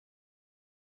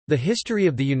The history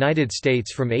of the United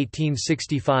States from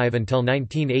 1865 until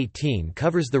 1918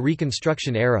 covers the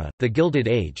Reconstruction era, the Gilded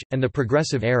Age, and the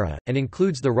Progressive Era, and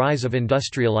includes the rise of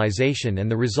industrialization and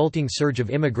the resulting surge of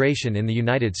immigration in the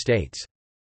United States.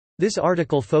 This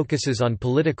article focuses on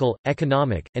political,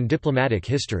 economic, and diplomatic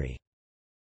history.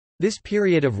 This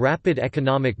period of rapid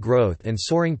economic growth and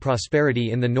soaring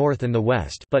prosperity in the North and the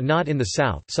West, but not in the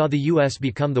South, saw the U.S.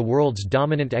 become the world's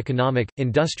dominant economic,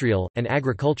 industrial, and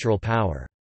agricultural power.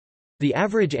 The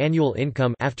average annual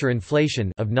income after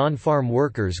inflation of non-farm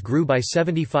workers grew by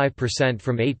 75%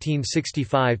 from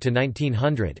 1865 to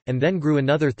 1900, and then grew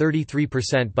another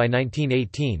 33% by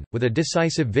 1918, with a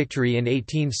decisive victory in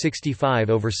 1865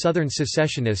 over Southern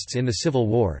secessionists in the Civil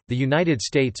War. The United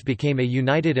States became a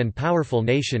united and powerful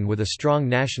nation with a strong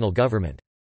national government.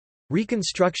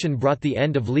 Reconstruction brought the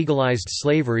end of legalized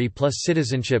slavery plus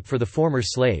citizenship for the former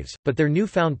slaves, but their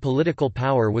newfound political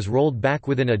power was rolled back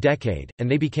within a decade,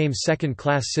 and they became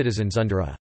second-class citizens under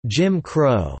a Jim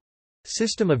Crow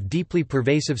system of deeply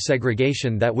pervasive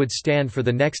segregation that would stand for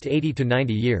the next 80 to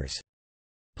 90 years.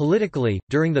 Politically,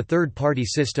 during the third-party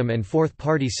system and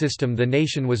fourth-party system, the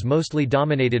nation was mostly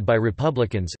dominated by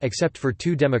Republicans except for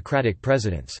 2 Democratic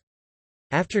presidents.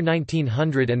 After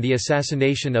 1900 and the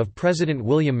assassination of President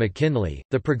William McKinley,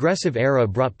 the Progressive Era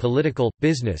brought political,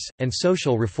 business, and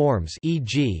social reforms,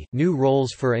 e.g., new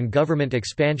roles for and government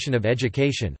expansion of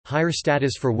education, higher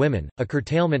status for women, a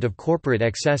curtailment of corporate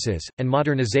excesses, and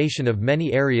modernization of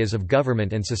many areas of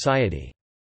government and society.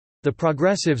 The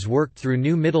Progressives worked through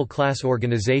new middle-class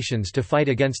organizations to fight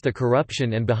against the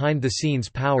corruption and behind-the-scenes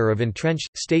power of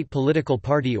entrenched, state political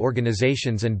party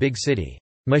organizations and big city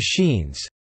machines.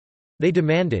 They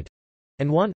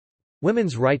demanded—and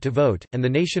won—women's right to vote, and the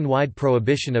nationwide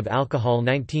prohibition of alcohol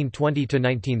 1920 to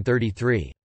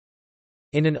 1933.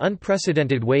 In an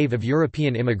unprecedented wave of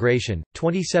European immigration,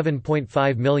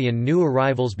 27.5 million new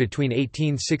arrivals between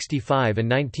 1865 and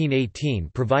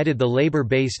 1918 provided the labor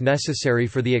base necessary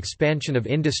for the expansion of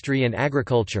industry and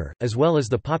agriculture, as well as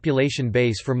the population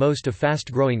base for most of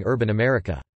fast-growing urban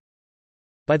America.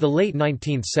 By the late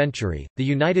 19th century, the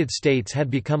United States had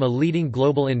become a leading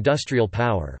global industrial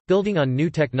power, building on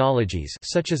new technologies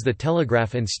such as the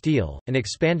telegraph and steel, an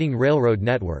expanding railroad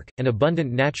network, and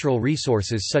abundant natural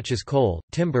resources such as coal,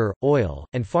 timber, oil,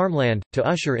 and farmland, to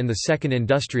usher in the Second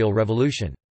Industrial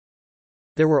Revolution.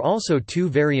 There were also 2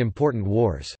 very important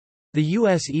wars. The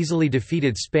U.S. easily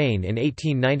defeated Spain in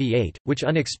 1898, which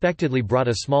unexpectedly brought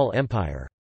a small empire.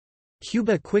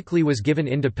 Cuba quickly was given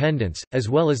independence, as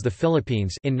well as the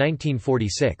Philippines, in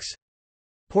 1946.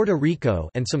 Puerto Rico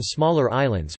and some smaller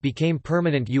islands became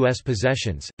permanent U.S.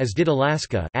 possessions, as did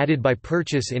Alaska, added by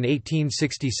purchase in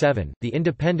 1867. The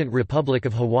independent Republic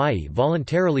of Hawaii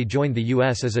voluntarily joined the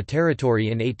U.S. as a territory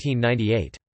in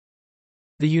 1898.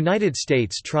 The United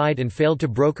States tried and failed to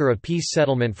broker a peace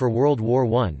settlement for World War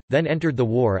I, then entered the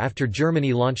war after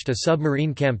Germany launched a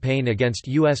submarine campaign against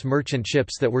U.S. merchant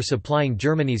ships that were supplying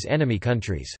Germany's enemy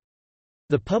countries.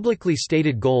 The publicly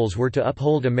stated goals were to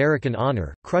uphold American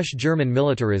honor, crush German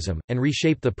militarism, and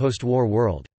reshape the post-war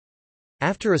world.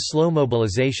 After a slow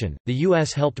mobilization, the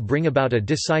U.S. helped bring about a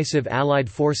decisive Allied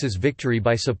forces victory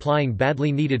by supplying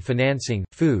badly needed financing,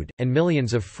 food, and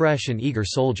millions of fresh and eager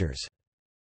soldiers.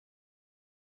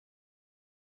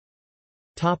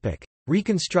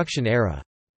 Reconstruction era.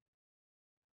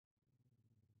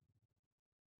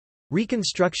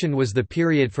 Reconstruction was the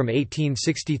period from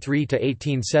 1863 to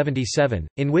 1877,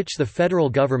 in which the federal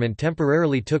government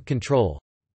temporarily took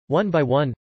control—one by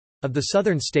one—of the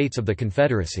southern states of the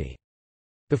Confederacy.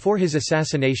 Before his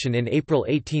assassination in April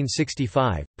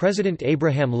 1865, President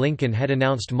Abraham Lincoln had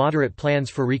announced moderate plans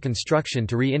for Reconstruction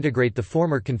to reintegrate the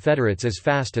former Confederates as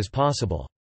fast as possible.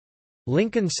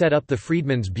 Lincoln set up the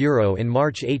Freedmen's Bureau in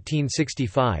March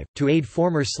 1865, to aid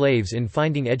former slaves in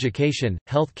finding education,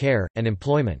 health care, and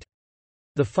employment.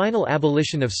 The final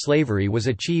abolition of slavery was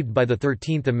achieved by the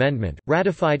 13th Amendment,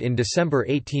 ratified in December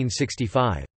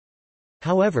 1865.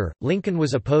 However, Lincoln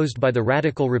was opposed by the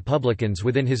radical Republicans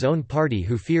within his own party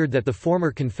who feared that the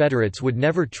former Confederates would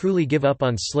never truly give up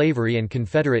on slavery and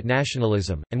Confederate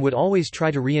nationalism, and would always try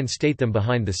to reinstate them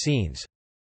behind the scenes.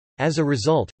 As a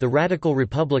result, the radical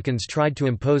Republicans tried to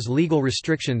impose legal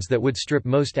restrictions that would strip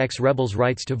most ex-rebels'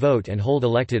 rights to vote and hold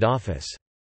elected office.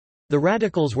 The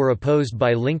Radicals were opposed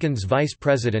by Lincoln's vice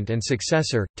president and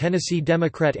successor, Tennessee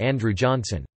Democrat Andrew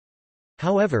Johnson.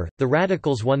 However, the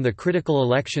Radicals won the critical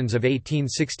elections of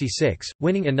 1866,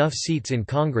 winning enough seats in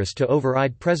Congress to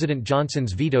override President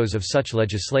Johnson's vetoes of such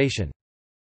legislation.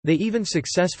 They even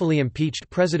successfully impeached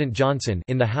President Johnson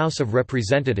in the House of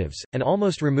Representatives, and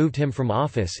almost removed him from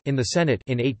office in the Senate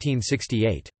in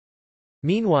 1868.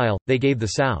 Meanwhile, they gave the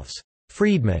South's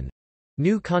freedmen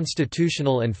new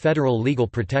constitutional and federal legal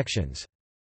protections.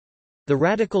 The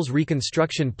Radicals'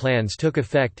 Reconstruction plans took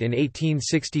effect in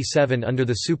 1867 under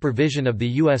the supervision of the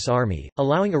U.S. Army,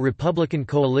 allowing a Republican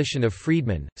coalition of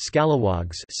freedmen,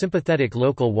 scalawags sympathetic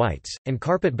local whites, and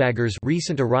carpetbaggers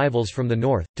recent arrivals from the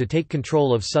North, to take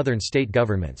control of Southern state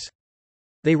governments.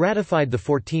 They ratified the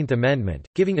 14th Amendment,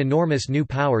 giving enormous new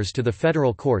powers to the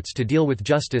federal courts to deal with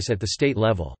justice at the state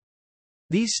level.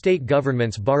 These state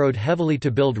governments borrowed heavily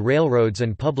to build railroads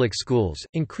and public schools,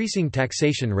 increasing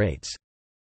taxation rates.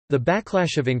 The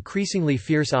backlash of increasingly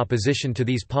fierce opposition to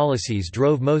these policies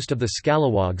drove most of the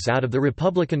scalawags out of the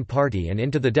Republican Party and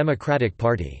into the Democratic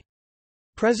Party.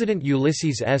 President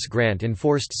Ulysses S. Grant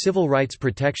enforced civil rights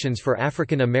protections for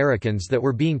African Americans that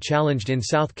were being challenged in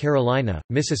South Carolina,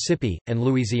 Mississippi, and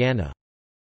Louisiana.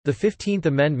 The 15th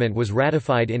Amendment was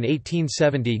ratified in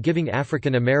 1870, giving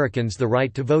African Americans the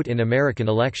right to vote in American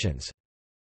elections.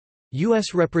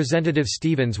 U.S. Representative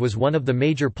Stevens was one of the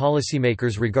major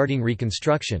policymakers regarding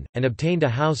Reconstruction, and obtained a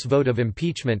House vote of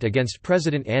impeachment against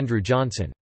President Andrew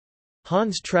Johnson.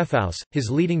 Hans Treffaus,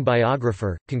 his leading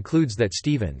biographer, concludes that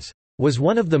Stevens was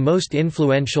one of the most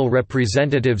influential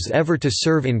representatives ever to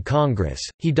serve in Congress.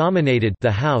 He dominated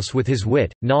the House with his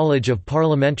wit, knowledge of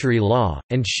parliamentary law,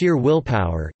 and sheer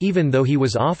willpower, even though he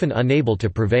was often unable to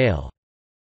prevail.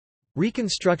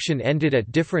 Reconstruction ended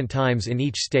at different times in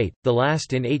each state, the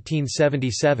last in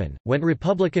 1877, when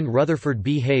Republican Rutherford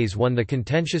B. Hayes won the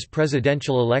contentious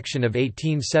presidential election of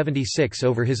 1876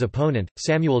 over his opponent,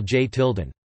 Samuel J.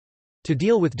 Tilden. To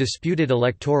deal with disputed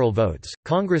electoral votes,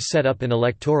 Congress set up an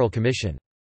electoral commission.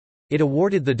 It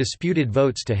awarded the disputed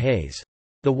votes to Hayes.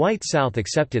 The White South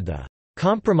accepted the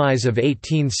Compromise of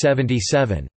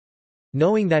 1877.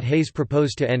 Knowing that Hayes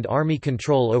proposed to end Army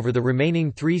control over the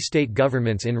remaining 3 state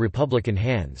governments in Republican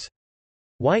hands.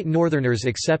 White Northerners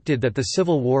accepted that the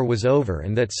Civil War was over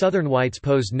and that Southern whites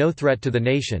posed no threat to the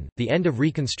nation. The end of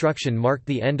Reconstruction marked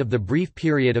the end of the brief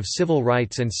period of civil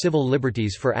rights and civil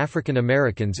liberties for African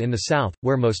Americans in the South,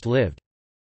 where most lived.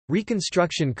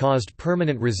 Reconstruction caused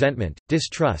permanent resentment,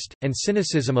 distrust, and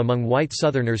cynicism among white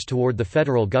Southerners toward the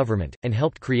federal government, and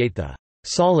helped create the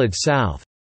Solid South,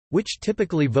 which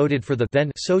typically voted for the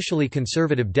then socially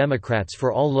conservative Democrats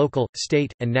for all local,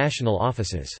 state, and national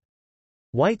offices.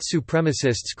 White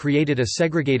supremacists created a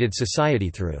segregated society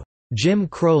through Jim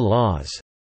Crow laws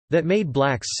that made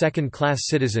blacks second-class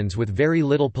citizens with very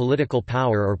little political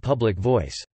power or public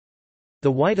voice.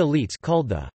 The white elites, called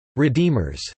the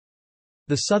Redeemers,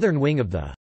 the southern wing of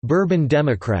the Bourbon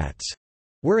Democrats,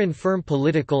 were in firm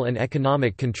political and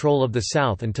economic control of the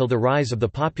South until the rise of the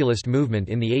populist movement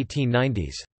in the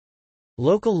 1890s.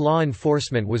 Local law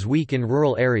enforcement was weak in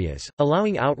rural areas,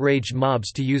 allowing outraged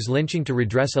mobs to use lynching to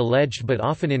redress alleged but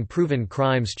often unproven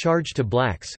crimes charged to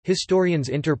blacks. Historians'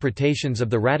 interpretations of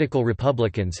the radical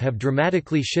Republicans have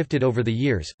dramatically shifted over the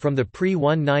years, from the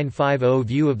pre-1950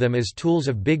 view of them as tools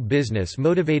of big business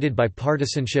motivated by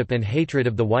partisanship and hatred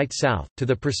of the white South, to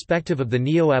the perspective of the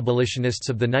neo-abolitionists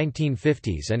of the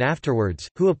 1950s and afterwards,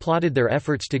 who applauded their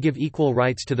efforts to give equal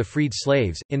rights to the freed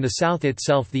slaves. In the South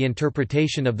itself, the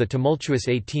interpretation of the tumultuous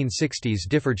 1860s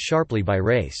differed sharply by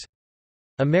race.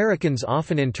 Americans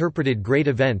often interpreted great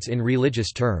events in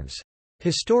religious terms.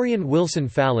 Historian Wilson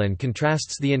Fallon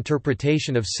contrasts the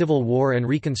interpretation of Civil War and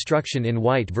Reconstruction in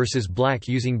white versus black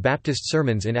using Baptist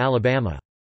sermons in Alabama.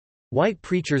 White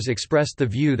preachers expressed the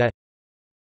view that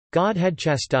God had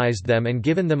chastised them and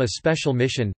given them a special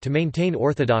mission, to maintain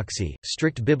orthodoxy,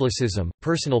 strict biblicism,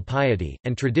 personal piety,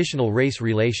 and traditional race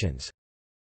relations.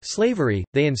 Slavery,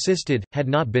 they insisted, had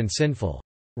not been sinful.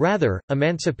 Rather,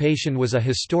 emancipation was a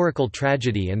historical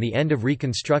tragedy and the end of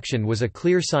Reconstruction was a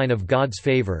clear sign of God's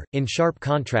favor. In sharp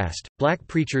contrast, black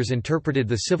preachers interpreted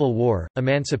the Civil War,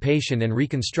 emancipation and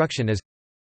Reconstruction as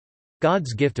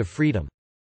God's gift of freedom.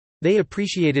 They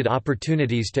appreciated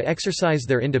opportunities to exercise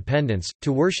their independence,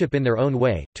 to worship in their own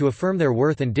way, to affirm their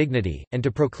worth and dignity, and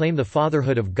to proclaim the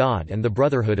fatherhood of God and the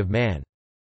brotherhood of man.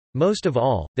 Most of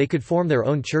all, they could form their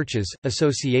own churches,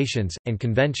 associations, and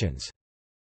conventions.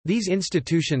 These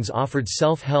institutions offered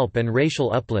self-help and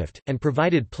racial uplift, and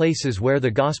provided places where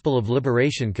the gospel of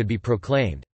liberation could be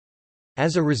proclaimed.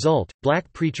 As a result,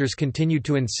 black preachers continued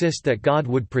to insist that God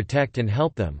would protect and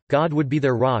help them, God would be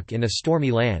their rock in a stormy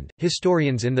land.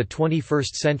 Historians in the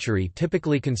 21st century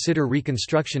typically consider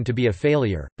Reconstruction to be a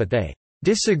failure, but they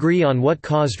disagree on what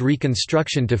caused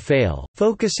Reconstruction to fail,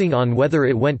 focusing on whether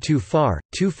it went too far,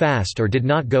 too fast or did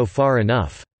not go far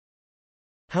enough.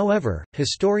 However,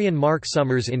 historian Mark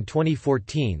Summers in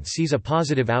 2014 sees a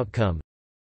positive outcome.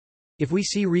 If we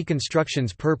see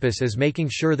Reconstruction's purpose as making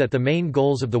sure that the main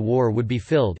goals of the war would be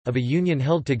filled, of a Union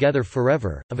held together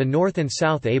forever, of a North and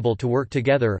South able to work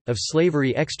together, of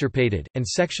slavery extirpated, and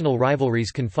sectional rivalries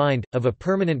confined, of a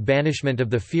permanent banishment of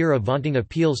the fear of vaunting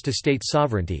appeals to state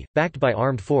sovereignty, backed by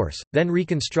armed force, then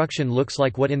Reconstruction looks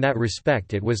like what in that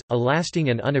respect it was, a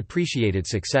lasting and unappreciated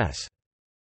success.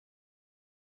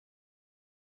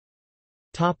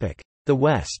 The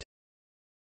West.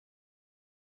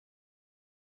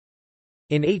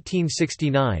 In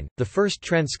 1869, the first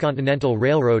transcontinental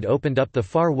railroad opened up the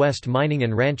far west mining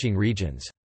and ranching regions.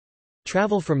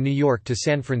 Travel from New York to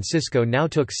San Francisco now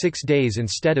took 6 days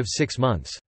instead of 6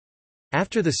 months.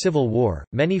 After the Civil War,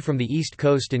 many from the East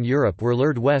Coast and Europe were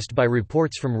lured west by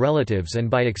reports from relatives and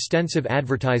by extensive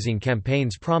advertising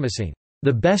campaigns promising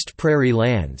the best prairie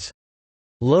lands,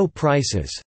 low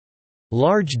prices,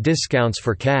 large discounts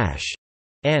for cash,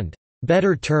 and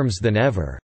better terms than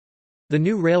ever. The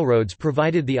new railroads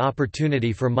provided the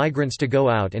opportunity for migrants to go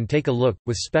out and take a look,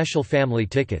 with special family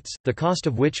tickets, the cost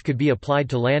of which could be applied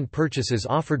to land purchases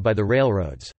offered by the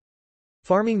railroads.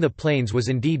 Farming the plains was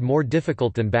indeed more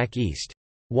difficult than back east.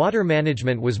 Water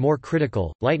management was more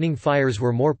critical, lightning fires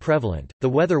were more prevalent, the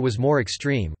weather was more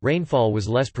extreme, rainfall was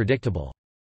less predictable.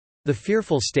 The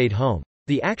fearful stayed home.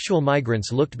 The actual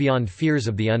migrants looked beyond fears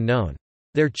of the unknown.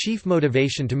 Their chief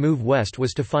motivation to move west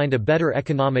was to find a better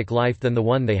economic life than the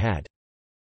one they had.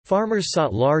 Farmers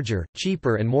sought larger,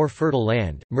 cheaper and more fertile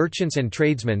land, merchants and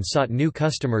tradesmen sought new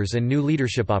customers and new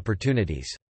leadership opportunities.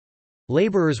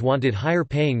 Laborers wanted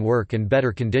higher-paying work and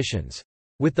better conditions.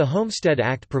 With the Homestead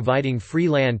Act providing free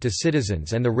land to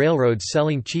citizens and the railroads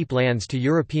selling cheap lands to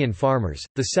European farmers,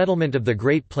 the settlement of the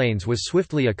Great Plains was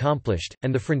swiftly accomplished,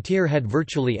 and the frontier had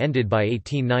virtually ended by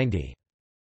 1890.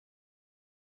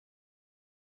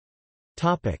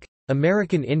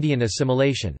 American Indian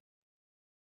assimilation.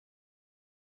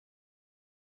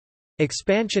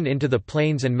 Expansion into the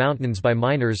plains and mountains by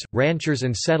miners, ranchers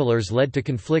and settlers led to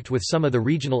conflict with some of the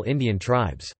regional Indian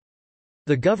tribes.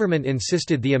 The government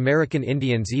insisted the American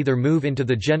Indians either move into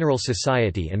the general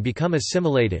society and become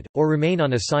assimilated, or remain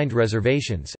on assigned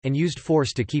reservations, and used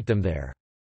force to keep them there.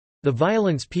 The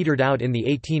violence petered out in the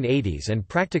 1880s and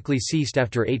practically ceased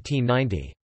after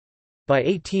 1890. By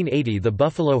 1880 the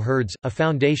buffalo herds, a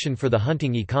foundation for the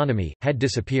hunting economy, had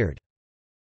disappeared.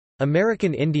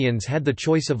 American Indians had the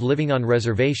choice of living on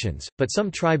reservations, but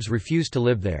some tribes refused to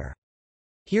live there.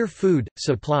 Here food,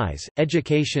 supplies,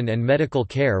 education and medical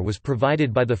care was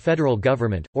provided by the federal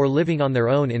government, or living on their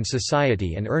own in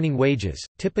society and earning wages,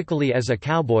 typically as a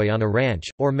cowboy on a ranch,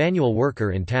 or manual worker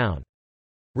in town.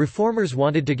 Reformers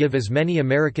wanted to give as many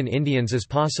American Indians as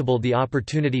possible the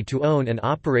opportunity to own and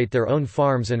operate their own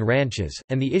farms and ranches,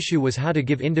 and the issue was how to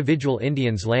give individual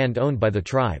Indians land owned by the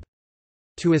tribe.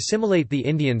 To assimilate the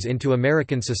Indians into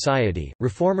American society,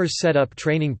 reformers set up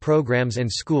training programs and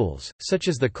schools, such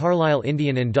as the Carlisle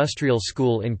Indian Industrial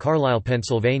School in Carlisle,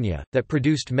 Pennsylvania, that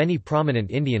produced many prominent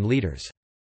Indian leaders.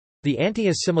 The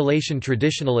anti-assimilation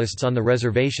traditionalists on the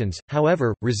reservations,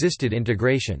 however, resisted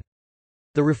integration.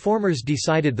 The reformers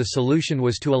decided the solution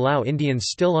was to allow Indians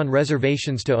still on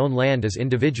reservations to own land as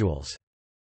individuals.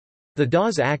 The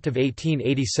Dawes Act of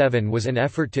 1887 was an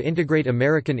effort to integrate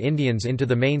American Indians into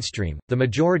the mainstream. The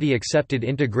majority accepted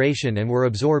integration and were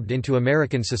absorbed into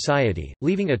American society,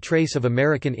 leaving a trace of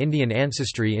American Indian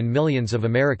ancestry in millions of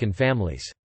American families.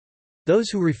 Those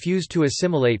who refused to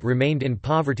assimilate remained in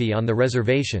poverty on the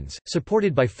reservations,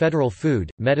 supported by federal food,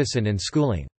 medicine and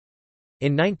schooling.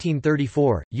 In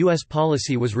 1934, U.S.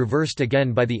 policy was reversed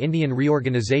again by the Indian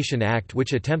Reorganization Act,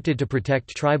 which attempted to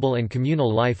protect tribal and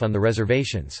communal life on the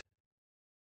reservations.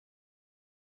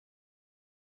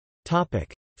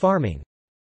 Farming.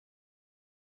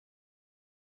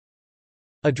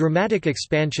 A dramatic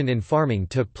expansion in farming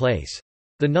took place.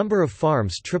 The number of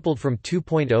farms tripled from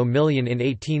 2.0 million in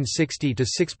 1860 to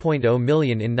 6.0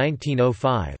 million in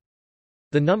 1905.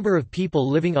 The number of people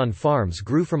living on farms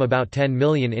grew from about 10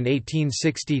 million in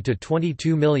 1860 to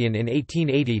 22 million in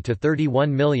 1880 to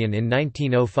 31 million in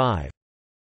 1905.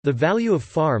 The value of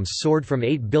farms soared from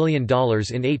 $8 billion in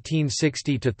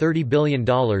 1860 to $30 billion in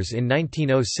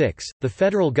 1906. The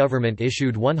federal government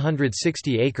issued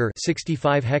 160-acre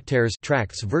 (65 hectares)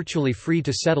 tracts virtually free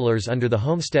to settlers under the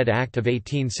Homestead Act of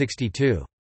 1862.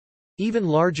 Even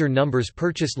larger numbers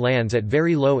purchased lands at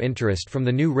very low interest from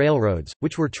the new railroads,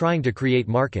 which were trying to create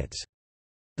markets.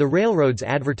 The railroads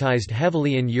advertised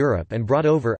heavily in Europe and brought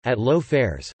over, at low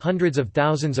fares, hundreds of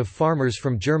thousands of farmers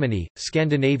from Germany,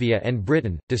 Scandinavia, and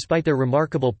Britain. Despite their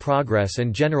remarkable progress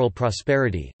and general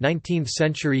prosperity,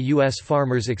 19th-century U.S.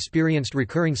 farmers experienced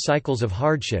recurring cycles of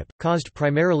hardship, caused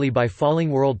primarily by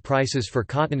falling world prices for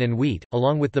cotton and wheat,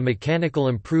 along with the mechanical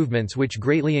improvements which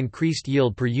greatly increased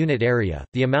yield per unit area.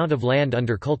 The amount of land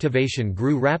under cultivation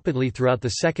grew rapidly throughout the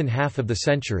second half of the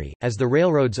century, as the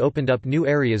railroads opened up new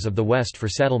areas of the West for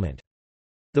settlement.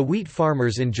 The wheat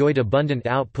farmers enjoyed abundant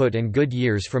output and good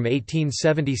years from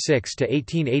 1876 to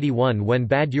 1881 when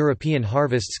bad European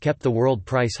harvests kept the world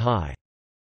price high.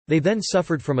 They then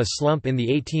suffered from a slump in the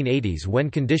 1880s when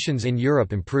conditions in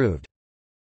Europe improved.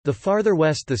 The farther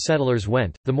west the settlers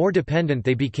went, the more dependent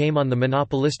they became on the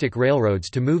monopolistic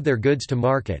railroads to move their goods to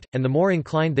market, and the more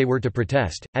inclined they were to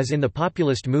protest, as in the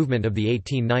populist movement of the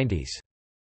 1890s.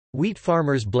 Wheat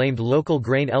farmers blamed local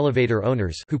grain elevator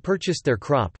owners who purchased their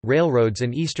crop, railroads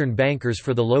and Eastern bankers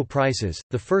for the low prices.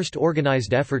 The first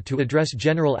organized effort to address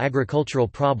general agricultural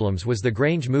problems was the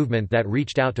Grange movement that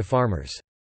reached out to farmers.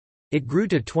 It grew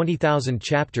to 20,000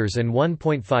 chapters and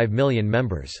 1.5 million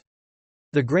members.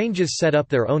 The Granges set up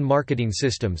their own marketing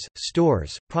systems,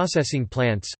 stores, processing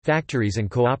plants, factories and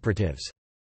cooperatives.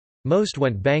 Most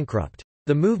went bankrupt.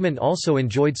 The movement also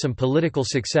enjoyed some political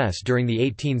success during the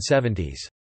 1870s.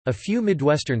 A few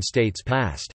Midwestern states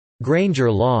passed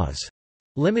Granger laws,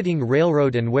 limiting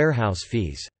railroad and warehouse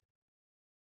fees.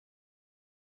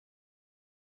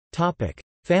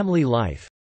 Family life.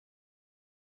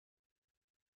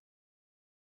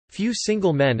 Few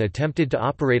single men attempted to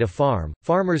operate a farm.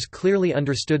 Farmers clearly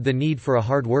understood the need for a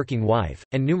hard-working wife,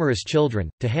 and numerous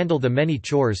children, to handle the many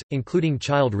chores, including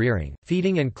child rearing,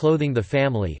 feeding and clothing the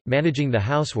family, managing the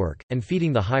housework, and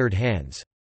feeding the hired hands.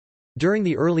 During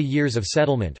the early years of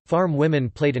settlement, farm women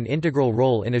played an integral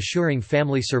role in assuring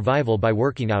family survival by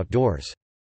working outdoors.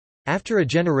 After a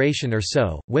generation or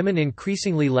so, women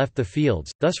increasingly left the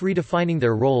fields, thus redefining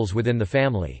their roles within the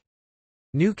family.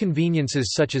 New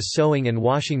conveniences such as sewing and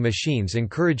washing machines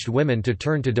encouraged women to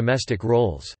turn to domestic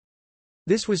roles.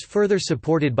 This was further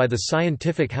supported by the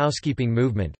scientific housekeeping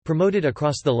movement, promoted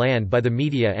across the land by the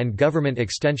media and government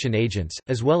extension agents,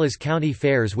 as well as county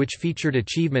fairs which featured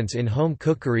achievements in home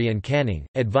cookery and canning,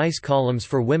 advice columns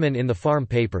for women in the farm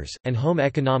papers, and home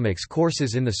economics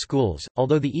courses in the schools.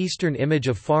 Although the Eastern image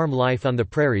of farm life on the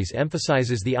prairies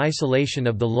emphasizes the isolation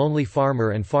of the lonely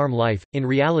farmer and farm life, in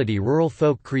reality rural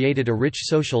folk created a rich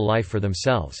social life for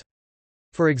themselves.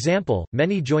 For example,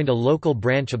 many joined a local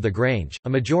branch of the Grange, a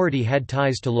majority had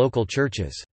ties to local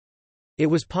churches. It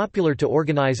was popular to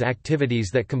organize activities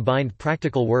that combined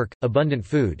practical work, abundant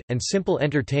food, and simple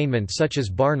entertainment such as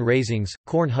barn raisings,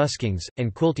 corn huskings,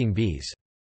 and quilting bees.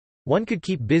 One could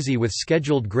keep busy with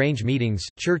scheduled Grange meetings,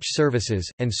 church services,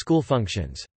 and school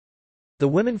functions. The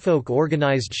womenfolk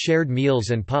organized shared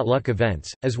meals and potluck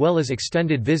events, as well as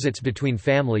extended visits between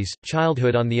families.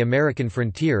 Childhood on the American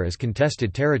frontier is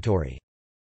contested territory.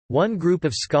 One group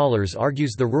of scholars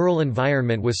argues the rural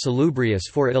environment was salubrious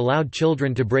for it allowed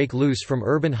children to break loose from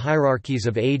urban hierarchies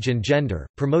of age and gender,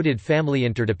 promoted family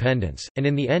interdependence, and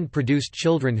in the end produced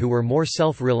children who were more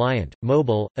self-reliant,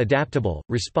 mobile, adaptable,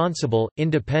 responsible,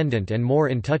 independent and more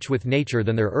in touch with nature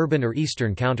than their urban or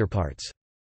Eastern counterparts.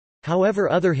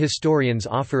 However, other historians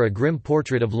offer a grim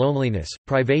portrait of loneliness,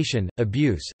 privation,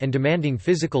 abuse, and demanding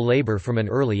physical labor from an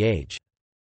early age.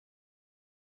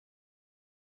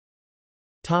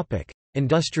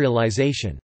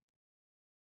 Industrialization.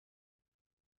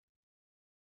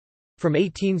 From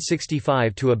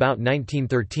 1865 to about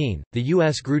 1913, the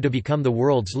U.S. grew to become the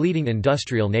world's leading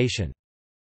industrial nation.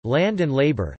 Land and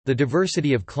labor, the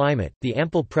diversity of climate, the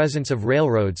ample presence of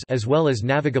railroads as well as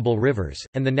navigable rivers,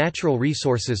 and the natural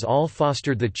resources all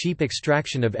fostered the cheap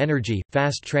extraction of energy,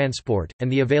 fast transport,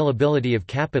 and the availability of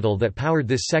capital that powered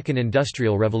this second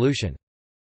industrial revolution.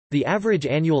 The average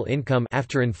annual income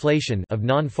after inflation of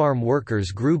non-farm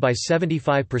workers grew by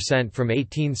 75% from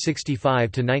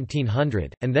 1865 to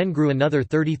 1900, and then grew another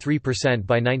 33%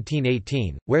 by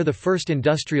 1918, where the first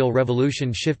industrial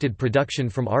revolution shifted production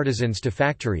from artisans to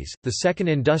factories. The second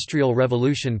industrial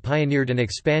revolution pioneered an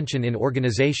expansion in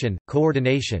organization,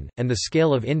 coordination, and the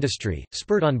scale of industry,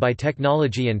 spurred on by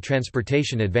technology and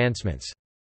transportation advancements.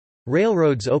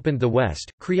 Railroads opened the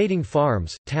West, creating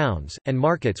farms, towns, and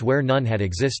markets where none had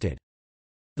existed.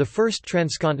 The first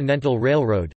transcontinental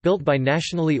railroad, built by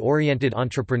nationally oriented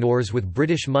entrepreneurs with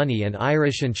British money and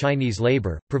Irish and Chinese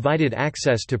labor, provided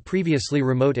access to previously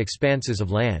remote expanses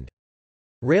of land.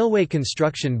 Railway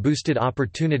construction boosted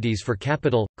opportunities for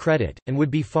capital, credit, and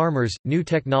would-be farmers. New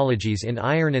technologies in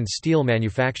iron and steel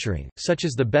manufacturing, such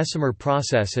as the Bessemer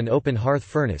process and open hearth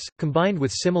furnace, combined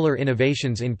with similar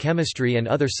innovations in chemistry and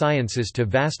other sciences to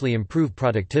vastly improve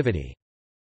productivity.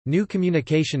 New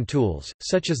communication tools,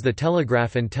 such as the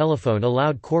telegraph and telephone,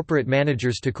 allowed corporate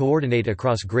managers to coordinate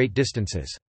across great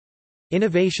distances.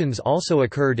 Innovations also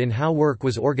occurred in how work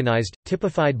was organized,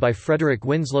 typified by Frederick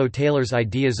Winslow Taylor's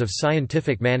ideas of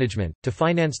scientific management. To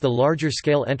finance the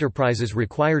larger-scale enterprises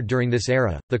required during this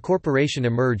era, the corporation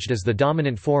emerged as the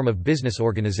dominant form of business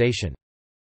organization.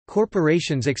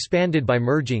 Corporations expanded by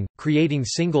merging, creating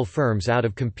single firms out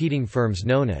of competing firms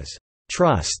known as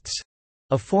trusts,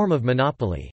 a form of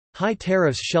monopoly. High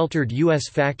tariffs sheltered U.S.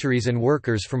 factories and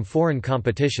workers from foreign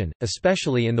competition,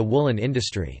 especially in the woolen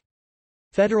industry.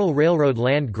 Federal railroad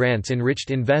land grants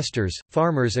enriched investors,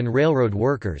 farmers and railroad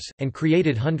workers, and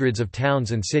created hundreds of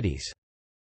towns and cities.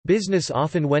 Business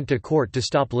often went to court to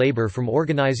stop labor from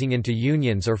organizing into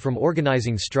unions or from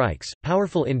organizing strikes.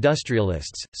 Powerful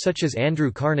industrialists, such as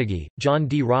Andrew Carnegie, John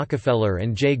D. Rockefeller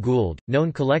and Jay Gould,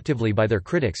 known collectively by their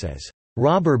critics as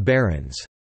robber barons,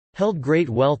 held great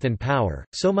wealth and power,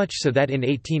 so much so that in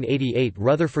 1888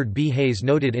 Rutherford B. Hayes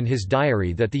noted in his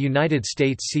diary that the United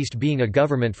States ceased being a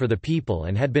government for the people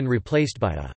and had been replaced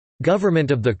by a government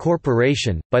of the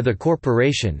corporation, by the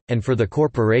corporation, and for the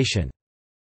corporation.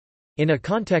 In a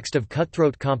context of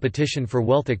cutthroat competition for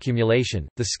wealth accumulation,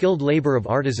 the skilled labor of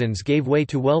artisans gave way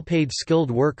to well-paid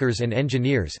skilled workers and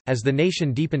engineers, as the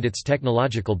nation deepened its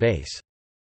technological base.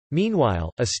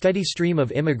 Meanwhile, a steady stream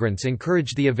of immigrants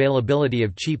encouraged the availability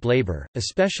of cheap labor,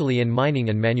 especially in mining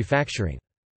and manufacturing.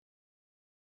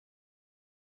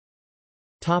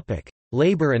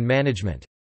 Labor and management.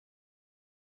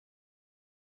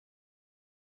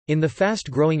 In the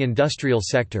fast-growing industrial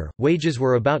sector, wages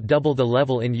were about double the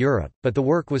level in Europe, but the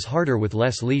work was harder with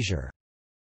less leisure.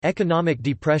 Economic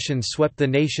depression swept the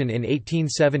nation in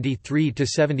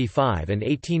 1873–75 and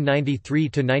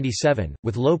 1893–97,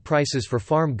 with low prices for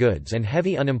farm goods and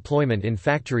heavy unemployment in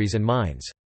factories and mines.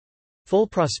 Full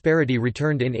prosperity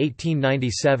returned in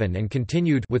 1897 and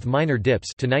continued with minor dips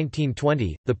to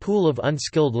 1920. The pool of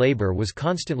unskilled labor was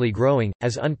constantly growing,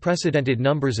 as unprecedented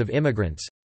numbers of immigrants,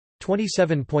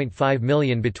 27.5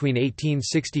 million between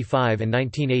 1865 and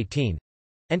 1918,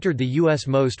 entered the U.S.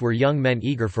 Most were young men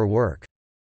eager for work.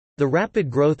 The rapid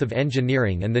growth of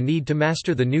engineering and the need to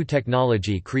master the new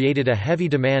technology created a heavy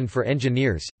demand for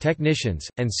engineers, technicians,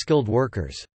 and skilled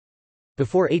workers.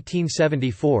 Before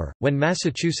 1874, when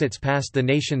Massachusetts passed the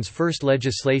nation's first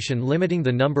legislation limiting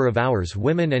the number of hours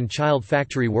women and child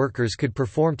factory workers could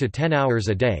perform to 10 hours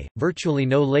a day, virtually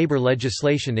no labor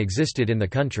legislation existed in the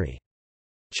country.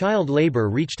 Child labor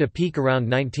reached a peak around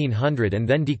 1900 and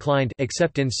then declined,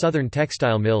 except in southern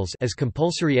textile mills, as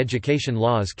compulsory education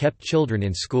laws kept children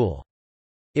in school.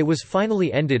 It was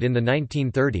finally ended in the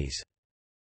 1930s.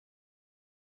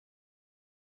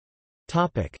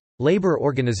 Labor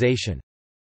organization.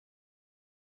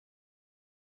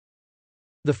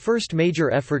 The first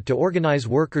major effort to organize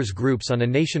workers' groups on a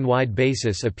nationwide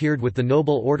basis appeared with the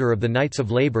Noble Order of the Knights of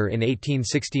Labor in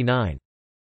 1869.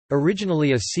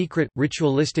 Originally a secret,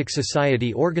 ritualistic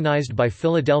society organized by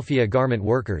Philadelphia garment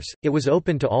workers, it was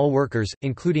open to all workers,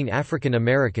 including African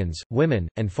Americans, women,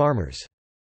 and farmers.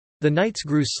 The Knights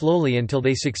grew slowly until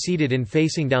they succeeded in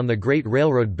facing down the great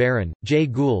railroad baron, Jay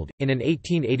Gould, in an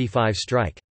 1885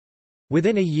 strike.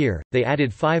 Within a year, they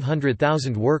added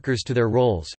 500,000 workers to their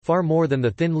rolls, far more than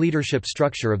the thin leadership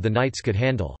structure of the Knights could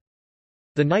handle.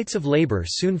 The Knights of Labor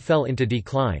soon fell into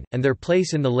decline, and their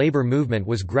place in the labor movement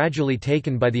was gradually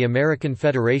taken by the American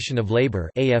Federation of Labor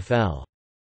 (AFL).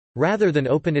 Rather than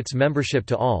open its membership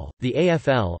to all, the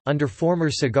AFL, under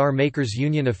former Cigar Makers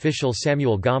Union official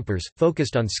Samuel Gompers,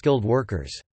 focused on skilled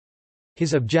workers.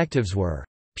 His objectives were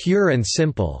pure and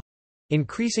simple: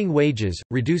 increasing wages,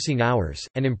 reducing hours,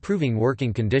 and improving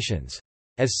working conditions.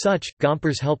 As such,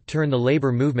 Gompers helped turn the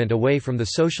labor movement away from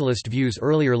the socialist views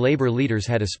earlier labor leaders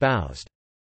had espoused.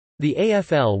 The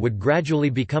AFL would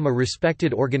gradually become a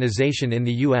respected organization in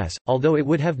the U.S., although it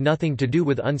would have nothing to do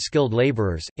with unskilled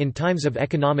laborers. In times of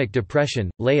economic depression,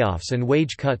 layoffs and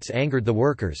wage cuts angered the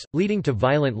workers, leading to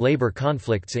violent labor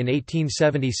conflicts in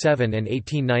 1877 and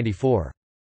 1894.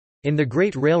 In the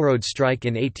Great Railroad Strike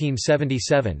in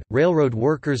 1877, railroad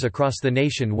workers across the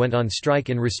nation went on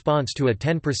strike in response to a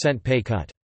 10% pay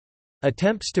cut.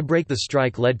 Attempts to break the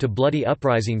strike led to bloody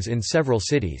uprisings in several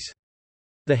cities.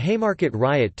 The Haymarket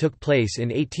Riot took place in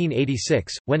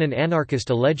 1886, when an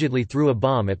anarchist allegedly threw a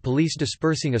bomb at police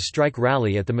dispersing a strike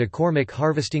rally at the McCormick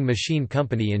Harvesting Machine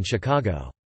Company in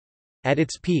Chicago. At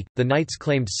its peak, the Knights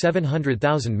claimed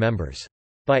 700,000 members.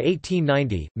 By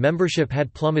 1890, membership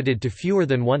had plummeted to fewer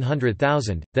than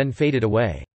 100,000, then faded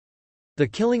away. The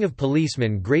killing of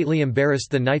policemen greatly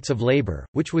embarrassed the Knights of Labor,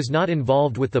 which was not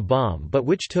involved with the bomb but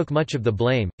which took much of the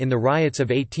blame. In the riots of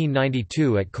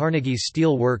 1892 at Carnegie's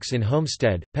Steel Works in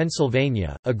Homestead,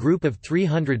 Pennsylvania, a group of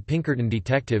 300 Pinkerton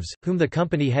detectives, whom the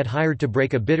company had hired to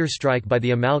break a bitter strike by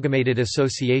the Amalgamated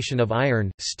Association of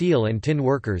Iron, Steel and Tin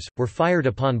Workers, were fired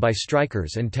upon by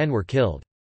strikers and 10 were killed.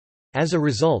 As a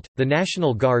result, the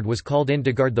National Guard was called in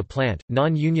to guard the plant,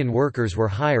 non-union workers were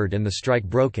hired and the strike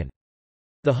broken.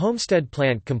 The Homestead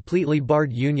plant completely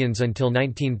barred unions until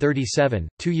 1937.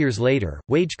 2 years later,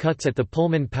 wage cuts at the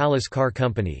Pullman Palace Car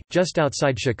Company, just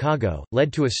outside Chicago,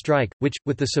 led to a strike, which,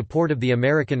 with the support of the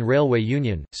American Railway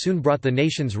Union, soon brought the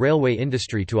nation's railway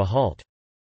industry to a halt.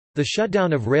 The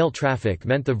shutdown of rail traffic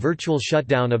meant the virtual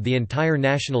shutdown of the entire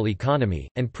national economy,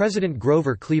 and President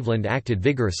Grover Cleveland acted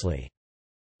vigorously.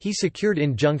 He secured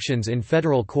injunctions in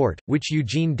federal court, which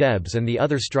Eugene Debs and the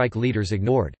other strike leaders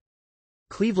ignored.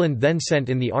 Cleveland then sent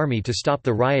in the army to stop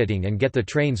the rioting and get the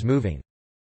trains moving.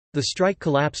 The strike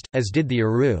collapsed, as did the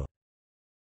Uru.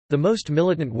 The most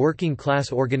militant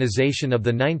working-class organization of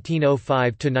the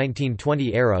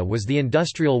 1905–1920 era was the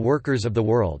Industrial Workers of the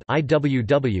World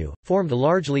 (IWW), formed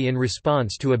largely in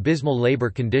response to abysmal labor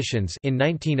conditions. In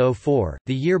 1904,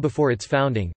 the year before its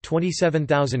founding,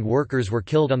 27,000 workers were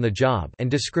killed on the job, and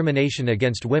discrimination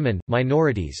against women,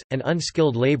 minorities, and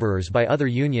unskilled laborers by other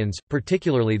unions,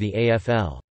 particularly the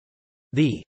AFL.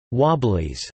 The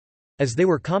Wobblies, as they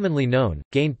were commonly known,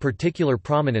 gained particular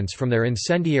prominence from their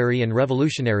incendiary and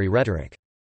revolutionary rhetoric.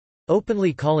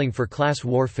 Openly calling for class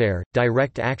warfare,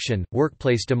 direct action,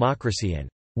 workplace democracy and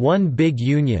one big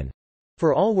union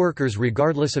for all workers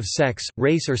regardless of sex,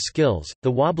 race or skills, the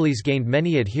Wobblies gained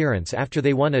many adherents after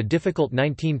they won a difficult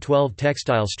 1912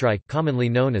 textile strike commonly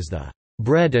known as the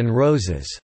Bread and Roses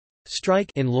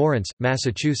strike in Lawrence,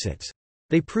 Massachusetts.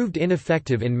 They proved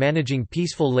ineffective in managing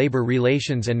peaceful labor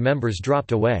relations and members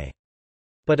dropped away.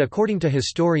 But according to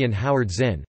historian Howard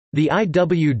Zinn, the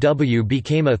IWW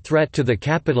became a threat to the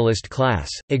capitalist class,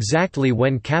 exactly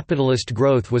when capitalist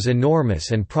growth was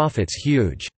enormous and profits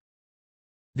huge.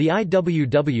 The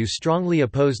IWW strongly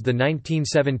opposed the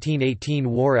 1917–18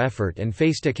 war effort and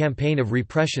faced a campaign of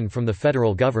repression from the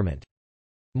federal government.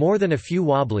 More than a few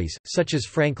Wobblies, such as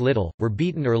Frank Little, were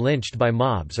beaten or lynched by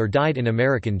mobs or died in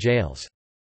American jails.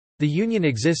 The union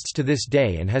exists to this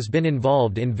day and has been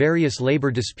involved in various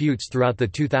labor disputes throughout the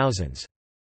 2000s.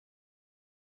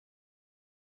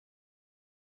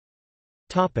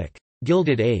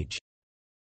 Gilded Age.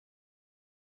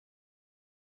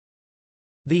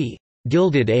 The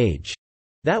Gilded Age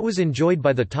that was enjoyed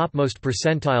by the topmost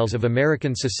percentiles of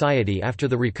American society after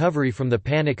the recovery from the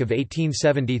Panic of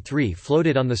 1873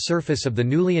 floated on the surface of the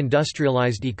newly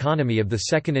industrialized economy of the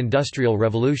Second Industrial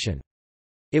Revolution.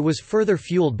 It was further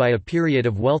fueled by a period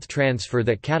of wealth transfer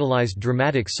that catalyzed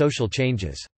dramatic social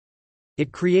changes.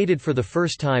 It created for the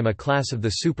first time a class of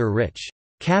the super-rich,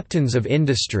 captains of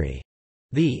industry,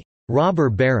 the robber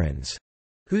barons,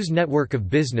 whose network of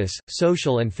business,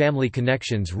 social and family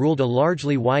connections ruled a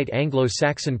largely white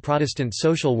Anglo-Saxon Protestant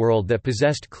social world that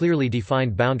possessed clearly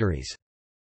defined boundaries.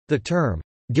 The term,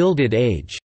 Gilded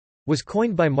Age, was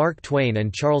coined by Mark Twain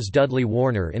and Charles Dudley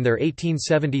Warner in their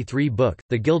 1873 book,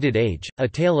 The Gilded Age, A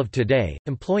Tale of Today,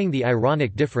 employing the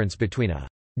ironic difference between a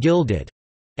 «gilded»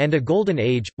 and a golden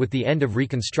age. With the end of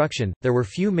Reconstruction, there were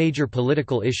few major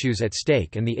political issues at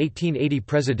stake and the 1880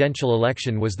 presidential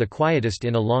election was the quietest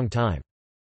in a long time.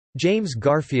 James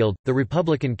Garfield, the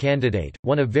Republican candidate,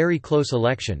 won a very close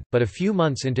election, but a few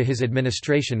months into his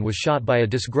administration was shot by a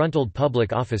disgruntled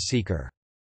public office seeker.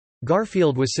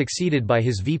 Garfield was succeeded by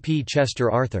his VP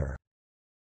Chester Arthur.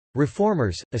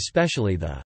 Reformers, especially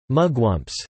the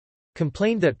mugwumps,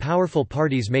 complained that powerful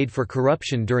parties made for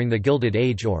corruption during the Gilded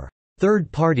Age or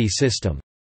third-party system.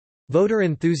 Voter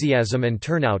enthusiasm and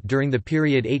turnout during the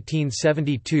period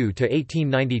 1872 to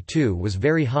 1892 was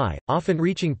very high, often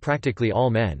reaching practically all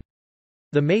men.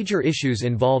 The major issues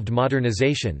involved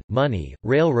modernization, money,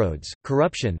 railroads,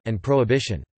 corruption, and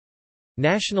prohibition.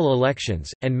 National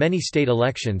elections, and many state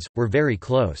elections, were very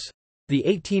close. The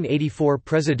 1884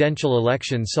 presidential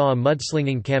election saw a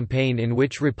mudslinging campaign in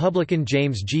which Republican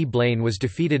James G. Blaine was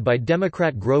defeated by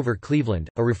Democrat Grover Cleveland,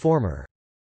 a reformer.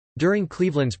 During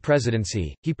Cleveland's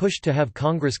presidency, he pushed to have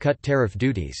Congress cut tariff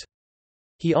duties.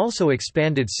 He also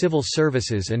expanded civil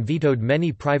services and vetoed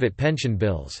many private pension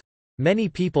bills. Many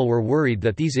people were worried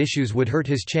that these issues would hurt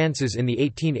his chances in the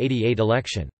 1888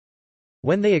 election.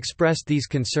 When they expressed these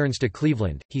concerns to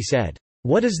Cleveland, he said,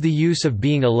 "What is the use of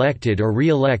being elected or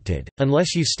re-elected,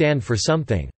 unless you stand for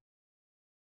something?"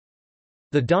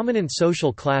 The dominant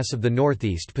social class of the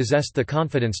Northeast possessed the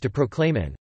confidence to proclaim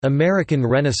an American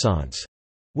Renaissance,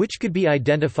 which could be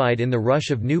identified in the rush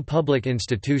of new public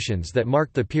institutions that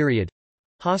marked the period.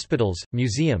 Hospitals,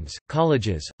 museums,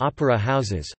 colleges, opera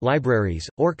houses, libraries,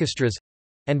 orchestras,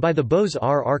 and by the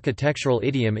Beaux-Arts architectural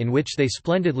idiom in which they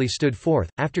splendidly stood forth,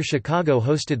 after Chicago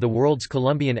hosted the World's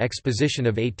Columbian Exposition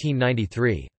of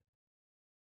 1893.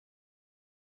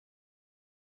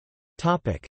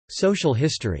 Social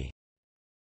history.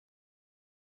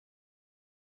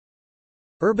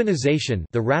 Urbanization,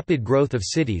 the rapid growth of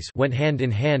cities, went hand in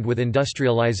hand with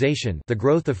industrialization, the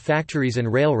growth of factories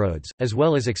and railroads, as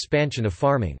well as expansion of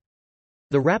farming.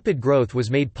 The rapid growth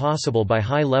was made possible by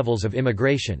high levels of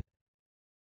immigration.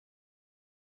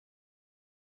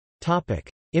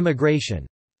 Immigration.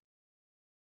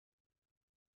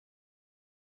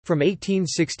 From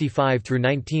 1865 through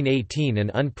 1918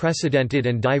 an unprecedented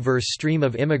and diverse stream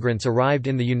of immigrants arrived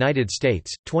in the United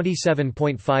States,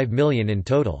 27.5 million in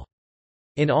total.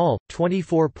 In all,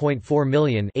 24.4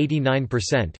 million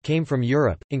came from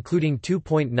Europe, including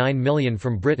 2.9 million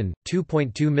from Britain,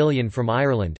 2.2 million from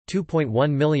Ireland, 2.1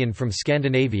 million from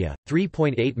Scandinavia,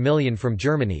 3.8 million from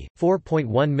Germany,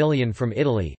 4.1 million from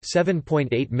Italy,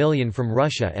 7.8 million from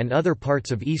Russia and other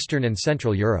parts of Eastern and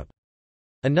Central Europe.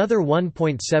 Another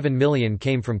 1.7 million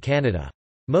came from Canada.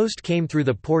 Most came through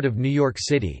the port of New York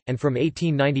City, and from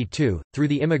 1892, through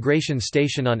the immigration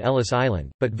station on Ellis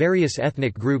Island, but various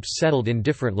ethnic groups settled in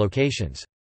different locations.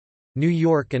 New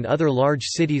York and other large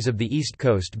cities of the East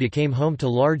Coast became home to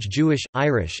large Jewish,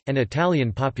 Irish, and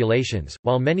Italian populations,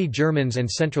 while many Germans and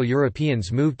Central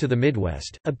Europeans moved to the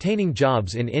Midwest, obtaining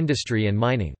jobs in industry and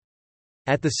mining.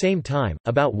 At the same time,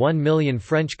 about 1 million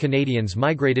French Canadians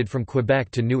migrated from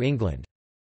Quebec to New England.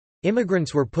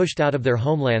 Immigrants were pushed out of their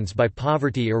homelands by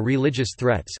poverty or religious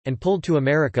threats, and pulled to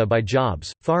America by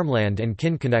jobs, farmland and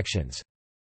kin connections.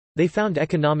 They found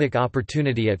economic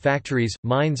opportunity at factories,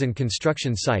 mines and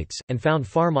construction sites, and found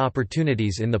farm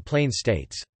opportunities in the Plain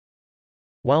States.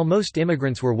 While most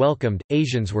immigrants were welcomed,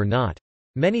 Asians were not.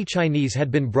 Many Chinese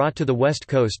had been brought to the West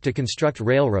Coast to construct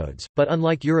railroads, but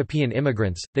unlike European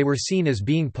immigrants, they were seen as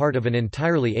being part of an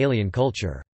entirely alien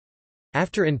culture.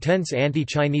 After intense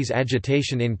anti-Chinese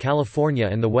agitation in California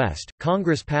and the West,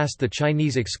 Congress passed the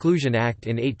Chinese Exclusion Act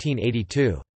in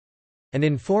 1882. An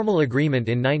informal agreement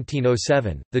in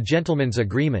 1907, the Gentlemen's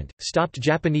Agreement, stopped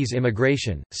Japanese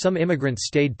immigration. Some immigrants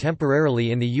stayed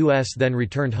temporarily in the U.S. then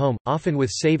returned home, often with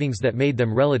savings that made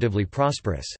them relatively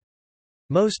prosperous.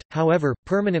 Most, however,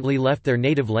 permanently left their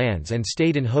native lands and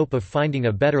stayed in hope of finding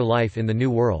a better life in the New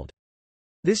World.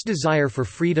 This desire for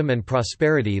freedom and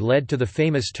prosperity led to the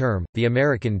famous term, the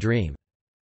American Dream.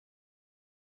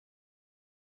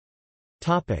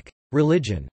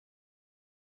 Religion.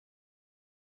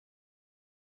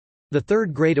 The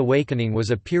Third Great Awakening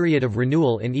was a period of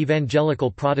renewal in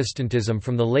evangelical Protestantism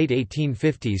from the late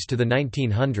 1850s to the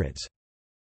 1900s.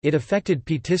 It affected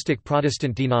Pietistic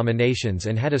Protestant denominations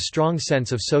and had a strong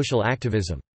sense of social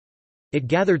activism. It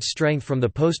gathered strength from the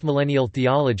postmillennial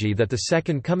theology that the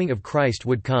second coming of Christ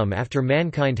would come after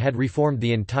mankind had reformed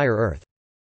the entire earth.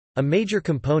 A major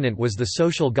component was the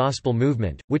social gospel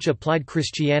movement, which applied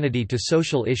Christianity to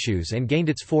social issues and gained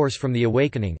its force from the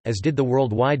Awakening, as did the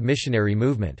worldwide missionary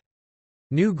movement.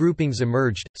 New groupings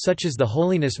emerged, such as the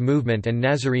Holiness Movement and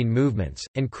Nazarene movements,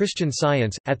 and Christian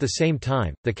Science. At the same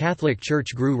time, the Catholic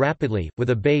Church grew rapidly, with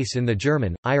a base in the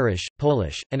German, Irish,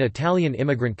 Polish, and Italian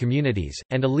immigrant communities,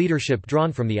 and a leadership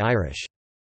drawn from the Irish.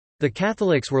 The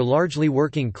Catholics were largely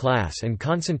working class and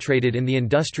concentrated in the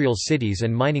industrial cities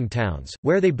and mining towns,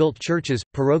 where they built churches,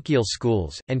 parochial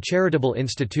schools, and charitable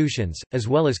institutions, as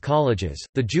well as colleges.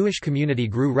 The Jewish community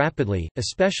grew rapidly,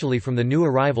 especially from the new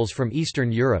arrivals from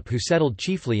Eastern Europe who settled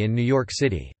chiefly in New York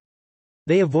City.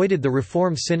 They avoided the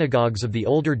Reform synagogues of the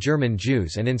older German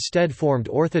Jews and instead formed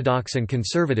Orthodox and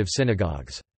conservative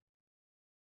synagogues.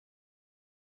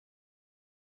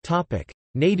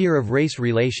 Nadir of race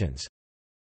relations.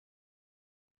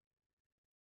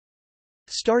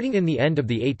 Starting in the end of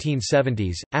the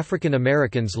 1870s, African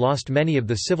Americans lost many of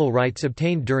the civil rights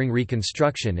obtained during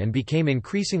Reconstruction and became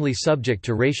increasingly subject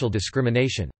to racial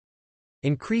discrimination.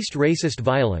 Increased racist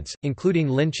violence, including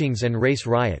lynchings and race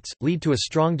riots, lead to a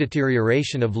strong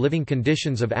deterioration of living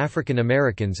conditions of African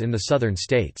Americans in the southern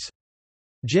states.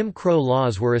 Jim Crow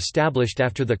laws were established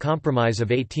after the Compromise of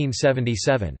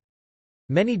 1877.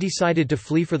 Many decided to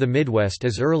flee for the Midwest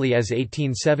as early as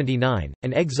 1879,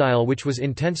 an exile which was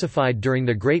intensified during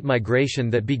the Great Migration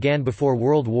that began before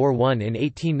World War I. In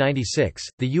 1896,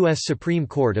 the U.S. Supreme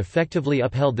Court effectively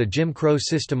upheld the Jim Crow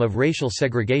system of racial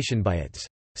segregation by its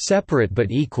 "separate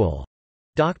but equal"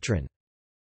 doctrine.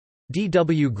 D.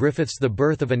 W. Griffith's The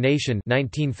Birth of a Nation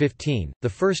 1915, the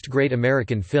first great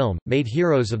American film, made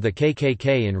heroes of the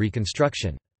KKK in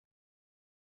Reconstruction.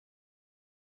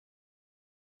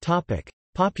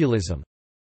 Populism.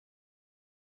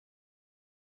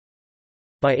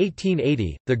 By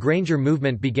 1880, the Granger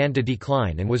movement began to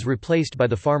decline and was replaced by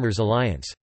the Farmers'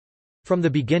 Alliance. From the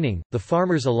beginning, the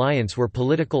Farmers' Alliance were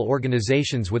political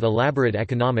organizations with elaborate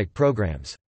economic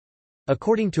programs.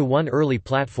 According to one early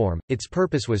platform, its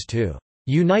purpose was to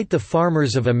unite the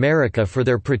farmers of America for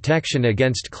their protection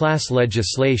against class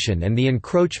legislation and the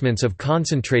encroachments of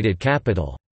concentrated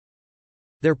capital.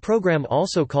 Their program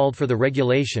also called for the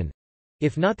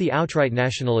regulation—if not the outright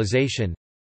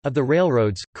nationalization—of the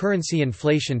railroads, currency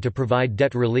inflation to provide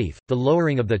debt relief, the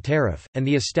lowering of the tariff, and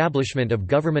the establishment of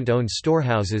government-owned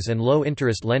storehouses and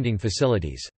low-interest lending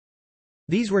facilities.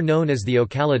 These were known as the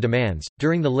Ocala demands.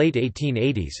 During the late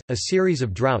 1880s, a series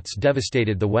of droughts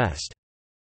devastated the West.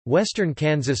 Western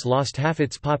Kansas lost half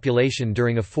its population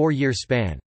during a 4-year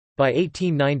span. By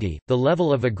 1890, the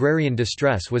level of agrarian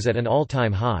distress was at an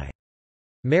all-time high.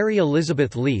 Mary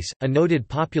Elizabeth Lease, a noted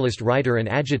populist writer and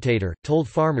agitator, told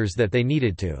farmers that they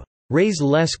needed to raise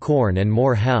less corn and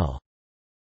more hell.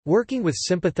 Working with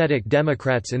sympathetic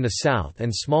Democrats in the South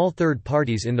and small third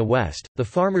parties in the West, the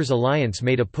Farmers' Alliance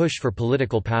made a push for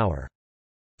political power.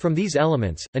 From these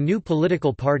elements, a new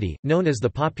political party, known as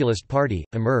the Populist Party,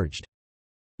 emerged.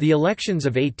 The elections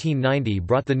of 1890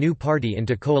 brought the new party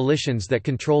into coalitions that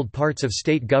controlled parts of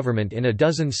state government in a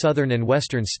dozen southern and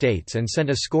western states and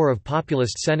sent a score of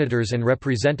populist senators and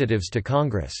representatives to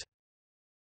Congress.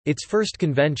 Its first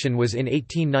convention was in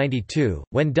 1892,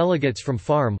 when delegates from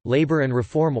farm, labor and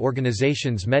reform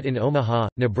organizations met in Omaha,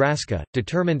 Nebraska,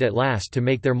 determined at last to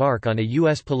make their mark on a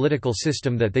U.S. political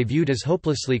system that they viewed as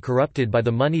hopelessly corrupted by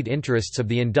the moneyed interests of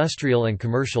the industrial and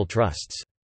commercial trusts.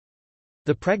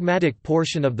 The pragmatic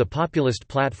portion of the populist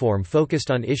platform focused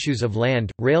on issues of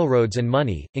land, railroads and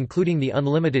money, including the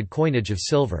unlimited coinage of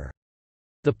silver.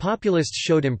 The populists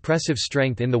showed impressive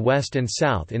strength in the West and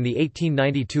South in the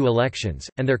 1892 elections,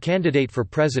 and their candidate for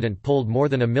president polled more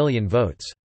than 1 million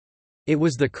votes. It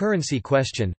was the currency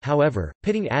question, however,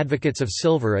 pitting advocates of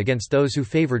silver against those who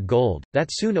favored gold, that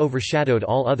soon overshadowed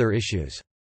all other issues.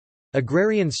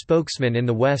 Agrarian spokesmen in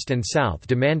the West and South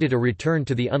demanded a return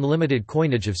to the unlimited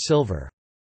coinage of silver.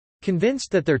 Convinced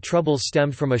that their troubles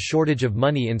stemmed from a shortage of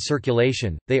money in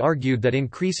circulation, they argued that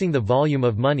increasing the volume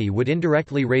of money would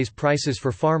indirectly raise prices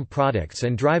for farm products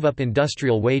and drive up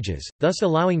industrial wages, thus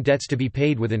allowing debts to be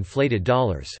paid with inflated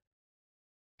dollars.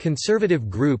 Conservative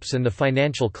groups and the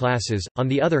financial classes, on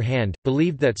the other hand,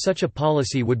 believed that such a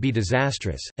policy would be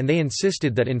disastrous, and they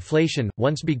insisted that inflation,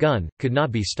 once begun, could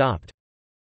not be stopped.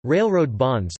 Railroad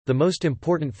bonds, the most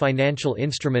important financial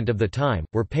instrument of the time,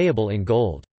 were payable in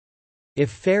gold. If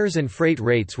fares and freight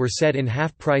rates were set in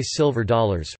half-price silver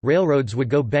dollars, railroads would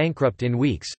go bankrupt in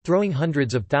weeks, throwing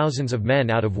hundreds of thousands of men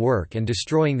out of work and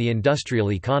destroying the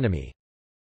industrial economy.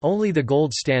 Only the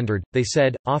gold standard, they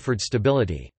said, offered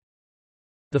stability.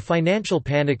 The financial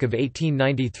panic of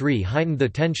 1893 heightened the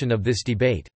tension of this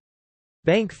debate.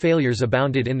 Bank failures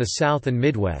abounded in the South and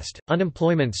Midwest,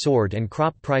 unemployment soared and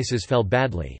crop prices fell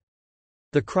badly.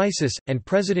 The crisis, and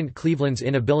President Cleveland's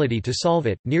inability to solve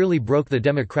it, nearly broke the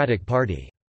Democratic Party.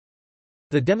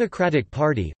 The Democratic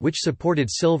Party, which supported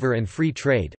silver and free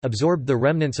trade, absorbed the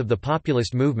remnants of the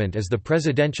populist movement as the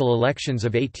presidential elections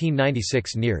of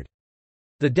 1896 neared.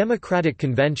 The Democratic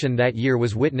Convention that year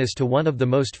was witness to one of the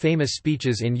most famous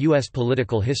speeches in U.S.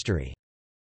 political history.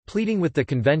 Pleading with the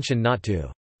convention not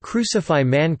to crucify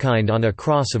mankind on a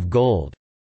cross of gold,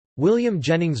 William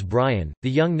Jennings Bryan, the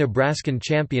young Nebraskan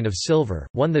champion of silver,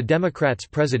 won the Democrats'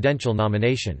 presidential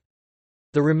nomination.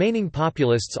 The remaining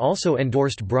populists also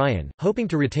endorsed Bryan, hoping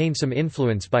to retain some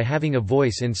influence by having a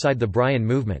voice inside the Bryan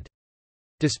movement.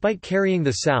 Despite carrying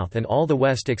the South and all the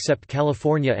West except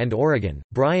California and Oregon,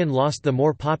 Bryan lost the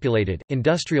more populated,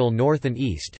 industrial North and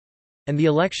East—and the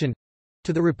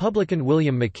election—to the Republican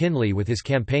William McKinley with his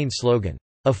campaign slogan,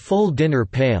 "A full dinner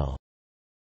pail."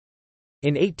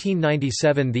 In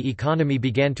 1897 the economy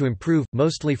began to improve,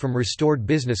 mostly from restored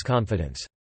business confidence.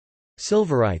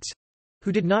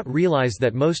 Silverites—who did not realize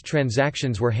that most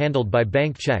transactions were handled by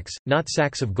bank checks, not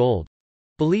sacks of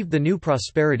gold—believed the new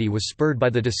prosperity was spurred by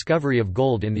the discovery of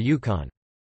gold in the Yukon.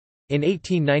 In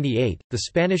 1898, the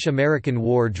Spanish–American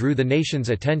War drew the nation's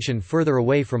attention further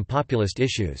away from populist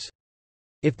issues.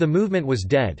 If the movement was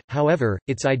dead, however,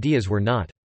 its ideas were not.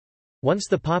 Once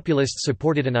the populists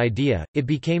supported an idea, it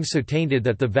became so tainted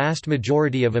that the vast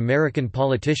majority of American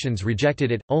politicians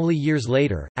rejected it. Only years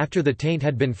later, after the taint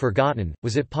had been forgotten,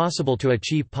 was it possible to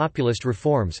achieve populist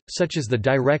reforms, such as the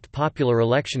direct popular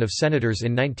election of senators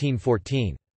in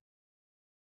 1914.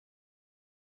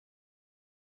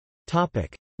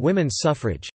 Women's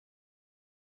suffrage.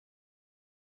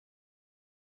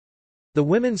 The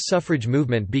women's suffrage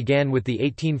movement began with the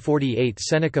 1848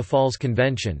 Seneca Falls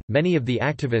Convention. Many of the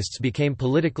activists became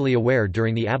politically aware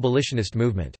during the abolitionist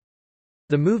movement.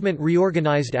 The movement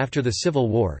reorganized after the Civil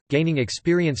War, gaining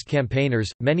experienced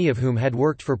campaigners, many of whom had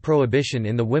worked for prohibition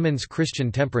in the Women's Christian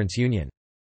Temperance Union.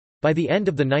 By the end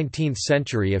of the 19th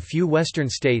century, a few Western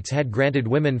states had granted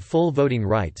women full voting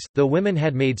rights, though women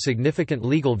had made significant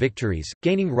legal victories,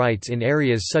 gaining rights in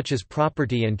areas such as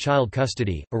property and child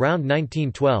custody. Around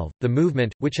 1912, the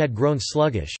movement, which had grown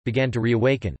sluggish, began to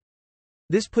reawaken.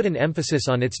 This put an emphasis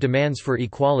on its demands for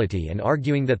equality and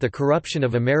arguing that the corruption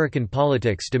of American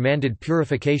politics demanded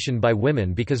purification by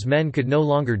women because men could no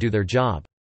longer do their job.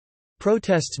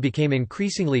 Protests became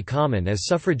increasingly common as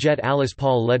suffragette Alice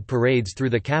Paul led parades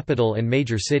through the capital and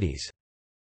major cities.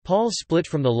 Paul split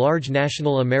from the large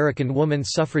National American Woman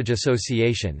Suffrage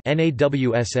Association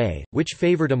 (NAWSA), which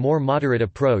favored a more moderate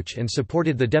approach and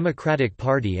supported the Democratic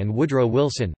Party, and Woodrow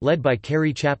Wilson, led by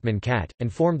Carrie Chapman Catt,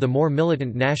 and formed the more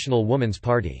militant National Woman's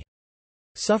Party.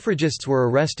 Suffragists were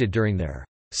arrested during their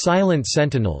 "Silent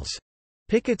Sentinels"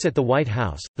 pickets at the White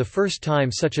House, the first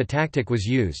time such a tactic was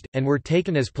used, and were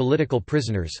taken as political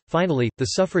prisoners. Finally,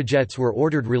 the suffragettes were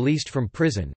ordered released from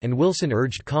prison, and Wilson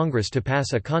urged Congress to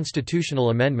pass a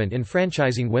constitutional amendment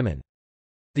enfranchising women.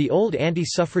 The old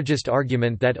anti-suffragist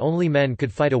argument that only men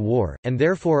could fight a war, and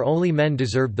therefore only men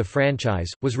deserved the franchise,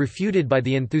 was refuted by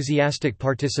the enthusiastic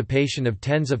participation of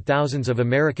tens of thousands of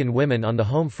American women on the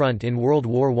home front in World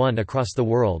War I. Across the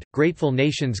world, grateful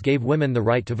nations gave women the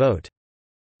right to vote.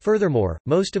 Furthermore,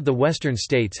 most of the Western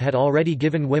states had already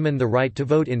given women the right to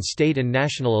vote in state and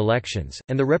national elections,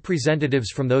 and the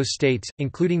representatives from those states,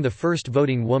 including the first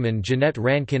voting woman Jeanette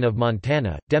Rankin of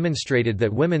Montana, demonstrated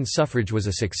that women's suffrage was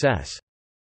a success.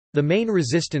 The main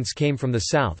resistance came from the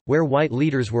South, where white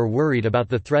leaders were worried about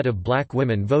the threat of black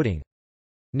women voting.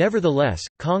 Nevertheless,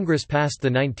 Congress passed the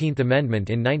 19th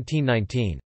Amendment in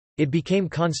 1919. It became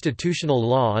constitutional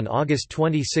law on August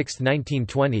 26,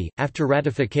 1920, after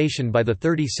ratification by the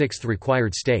 36th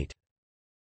required state.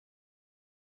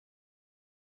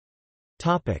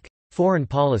 Foreign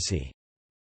policy.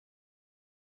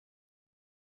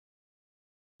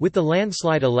 With the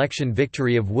landslide election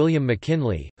victory of William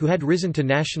McKinley, who had risen to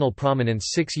national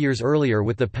prominence 6 years earlier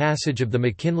with the passage of the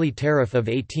McKinley Tariff of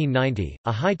 1890,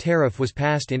 a high tariff was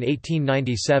passed in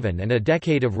 1897 and a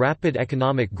decade of rapid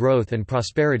economic growth and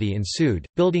prosperity ensued,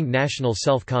 building national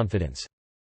self-confidence.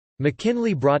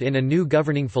 McKinley brought in a new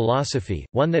governing philosophy,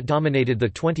 one that dominated the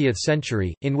 20th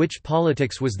century, in which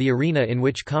politics was the arena in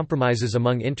which compromises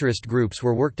among interest groups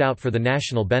were worked out for the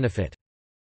national benefit.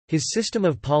 His system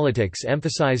of politics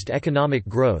emphasized economic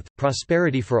growth,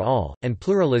 prosperity for all, and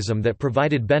pluralism that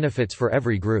provided benefits for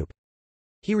every group.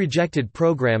 He rejected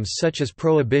programs such as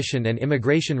prohibition and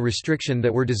immigration restriction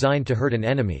that were designed to hurt an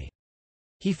enemy.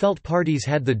 He felt parties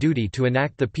had the duty to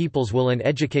enact the people's will and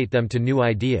educate them to new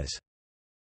ideas.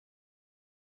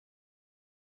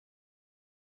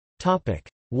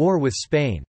 War with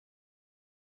Spain.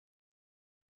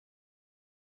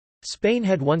 Spain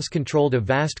had once controlled a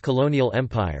vast colonial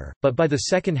empire, but by the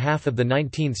second half of the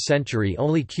 19th century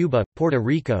only Cuba, Puerto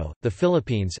Rico, the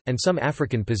Philippines, and some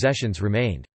African possessions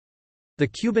remained. The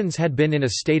Cubans had been in a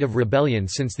state of rebellion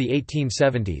since the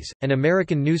 1870s, and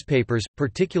American newspapers,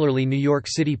 particularly New York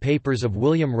City papers of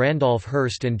William Randolph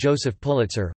Hearst and Joseph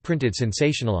Pulitzer, printed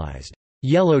sensationalized,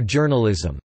 "yellow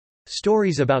journalism"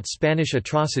 stories about Spanish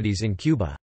atrocities in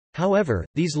Cuba. However,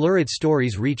 these lurid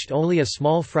stories reached only a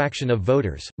small fraction of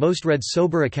voters, most read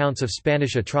sober accounts of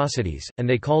Spanish atrocities, and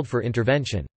they called for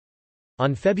intervention.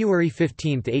 On February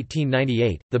 15,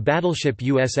 1898, the battleship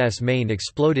USS Maine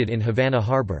exploded in Havana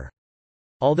Harbor.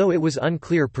 Although it was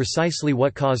unclear precisely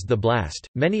what caused the blast,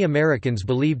 many Americans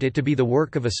believed it to be the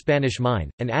work of a Spanish mine,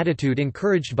 an attitude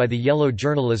encouraged by the yellow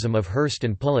journalism of Hearst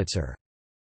and Pulitzer.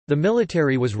 The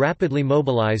military was rapidly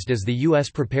mobilized as the U.S.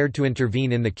 prepared to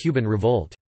intervene in the Cuban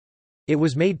revolt. It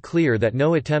was made clear that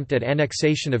no attempt at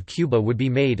annexation of Cuba would be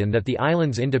made and that the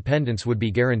island's independence would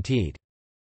be guaranteed.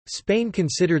 Spain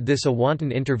considered this a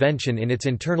wanton intervention in its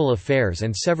internal affairs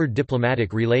and severed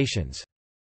diplomatic relations.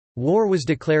 War was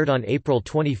declared on April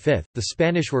 25. The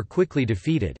Spanish were quickly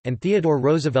defeated, and Theodore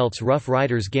Roosevelt's Rough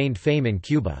Riders gained fame in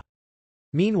Cuba.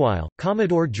 Meanwhile,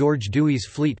 Commodore George Dewey's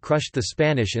fleet crushed the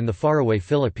Spanish in the faraway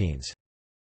Philippines.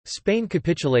 Spain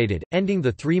capitulated, ending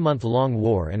the three-month-long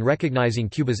war and recognizing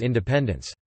Cuba's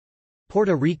independence.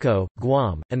 Puerto Rico,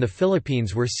 Guam, and the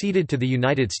Philippines were ceded to the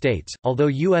United States. Although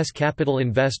U.S. capital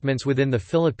investments within the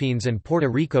Philippines and Puerto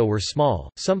Rico were small,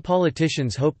 some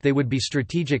politicians hoped they would be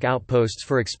strategic outposts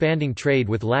for expanding trade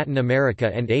with Latin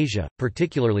America and Asia,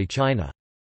 particularly China.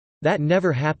 That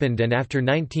never happened, and after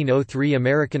 1903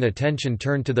 American attention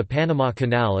turned to the Panama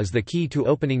Canal as the key to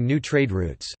opening new trade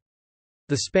routes.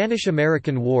 The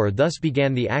Spanish–American War thus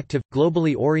began the active,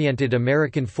 globally oriented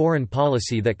American foreign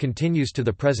policy that continues to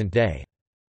the present day.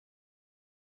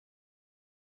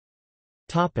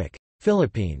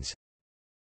 Philippines.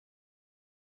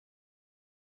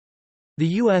 The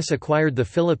U.S. acquired the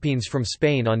Philippines from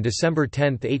Spain on December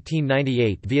 10,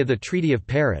 1898 via the Treaty of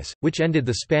Paris, which ended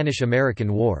the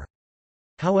Spanish–American War.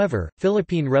 However,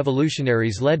 Philippine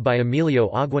revolutionaries led by Emilio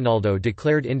Aguinaldo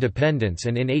declared independence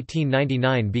and in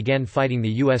 1899 began fighting the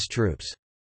U.S. troops.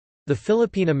 The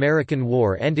Philippine–American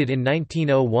War ended in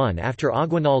 1901 after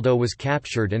Aguinaldo was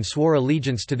captured and swore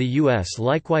allegiance to the U.S.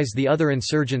 Likewise, the other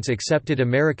insurgents accepted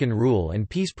American rule and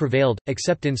peace prevailed,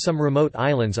 except in some remote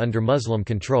islands under Muslim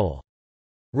control.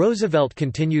 Roosevelt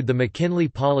continued the McKinley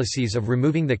policies of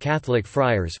removing the Catholic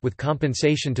friars with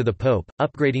compensation to the Pope,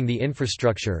 upgrading the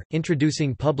infrastructure,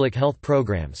 introducing public health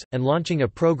programs, and launching a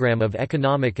program of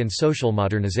economic and social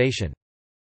modernization.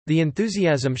 The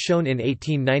enthusiasm shown in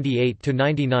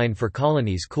 1898–99 for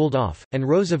colonies cooled off, and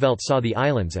Roosevelt saw the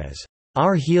islands as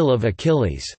our heel of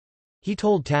Achilles. He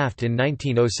told Taft in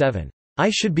 1907. I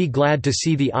should be glad to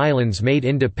see the islands made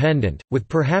independent, with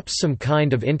perhaps some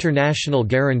kind of international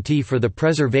guarantee for the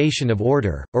preservation of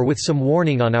order, or with some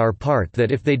warning on our part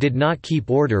that if they did not keep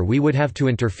order we would have to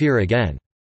interfere again."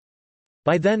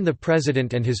 By then the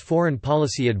president and his foreign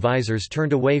policy advisers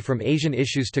turned away from Asian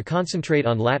issues to concentrate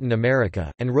on Latin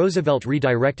America, and Roosevelt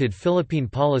redirected Philippine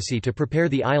policy to prepare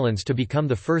the islands to become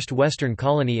the first Western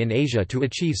colony in Asia to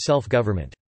achieve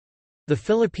self-government. The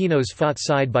Filipinos fought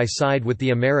side by side with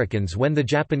the Americans when the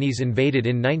Japanese invaded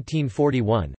in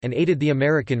 1941, and aided the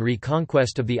American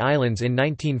reconquest of the islands in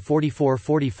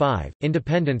 1944–45.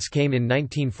 Independence came in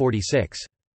 1946.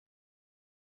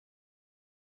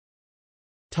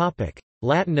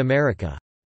 Latin America.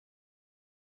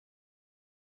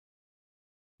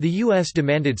 The U.S.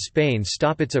 demanded Spain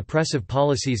stop its oppressive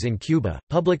policies in Cuba.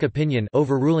 Public opinion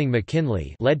overruling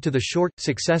McKinley led to the short,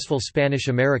 successful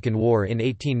Spanish–American War in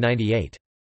 1898.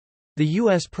 The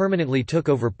U.S. permanently took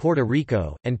over Puerto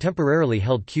Rico, and temporarily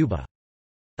held Cuba.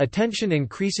 Attention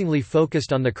increasingly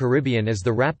focused on the Caribbean as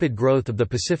the rapid growth of the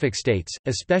Pacific states,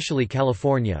 especially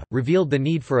California, revealed the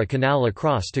need for a canal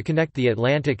across to connect the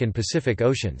Atlantic and Pacific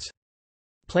Oceans.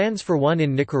 Plans for one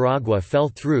in Nicaragua fell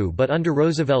through, but under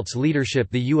Roosevelt's leadership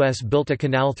the U.S. built a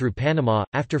canal through Panama,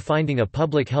 after finding a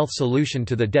public health solution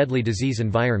to the deadly disease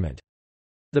environment.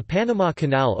 The Panama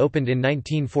Canal opened in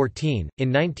 1914.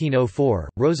 In 1904,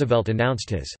 Roosevelt announced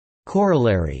his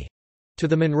corollary to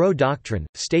the Monroe Doctrine,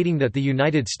 stating that the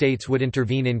United States would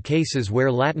intervene in cases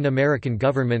where Latin American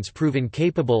governments prove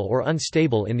incapable or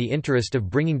unstable in the interest of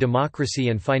bringing democracy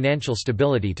and financial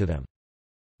stability to them.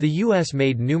 The U.S.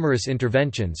 made numerous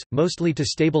interventions, mostly to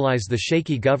stabilize the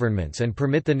shaky governments and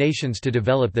permit the nations to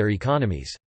develop their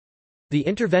economies. The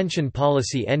intervention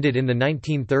policy ended in the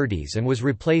 1930s and was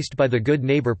replaced by the Good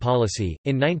Neighbor policy.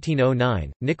 In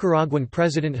 1909, Nicaraguan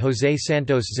President José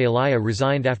Santos Zelaya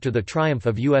resigned after the triumph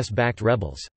of U.S.-backed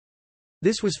rebels.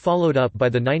 This was followed up by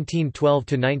the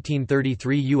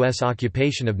 1912–1933 U.S.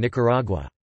 occupation of Nicaragua.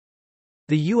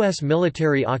 The U.S.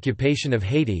 military occupation of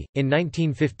Haiti, in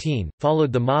 1915,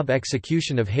 followed the mob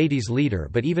execution of Haiti's leader,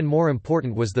 but even more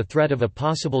important was the threat of a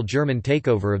possible German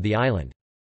takeover of the island.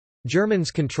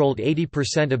 Germans controlled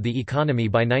 80% of the economy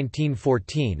by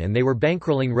 1914 and they were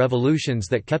bankrolling revolutions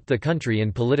that kept the country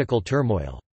in political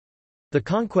turmoil. The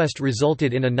conquest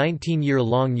resulted in a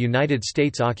 19-year-long United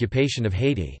States occupation of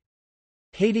Haiti.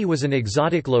 Haiti was an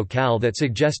exotic locale that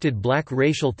suggested black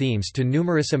racial themes to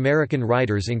numerous American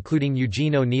writers including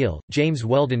Eugene O'Neill, James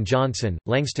Weldon Johnson,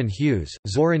 Langston Hughes,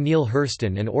 Zora Neale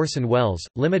Hurston and Orson Welles.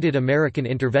 Limited American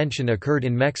intervention occurred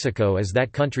in Mexico as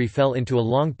that country fell into a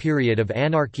long period of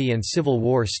anarchy and civil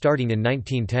war starting in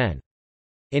 1910.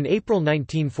 In April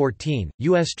 1914,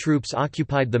 U.S. troops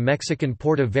occupied the Mexican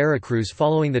port of Veracruz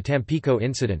following the Tampico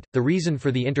incident. The reason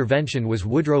for the intervention was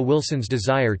Woodrow Wilson's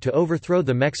desire to overthrow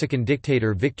the Mexican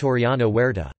dictator Victoriano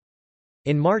Huerta.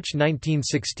 In March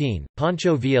 1916,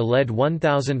 Pancho Villa led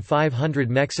 1,500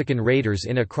 Mexican raiders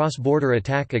in a cross-border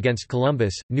attack against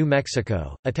Columbus, New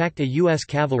Mexico, attacked a U.S.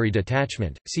 cavalry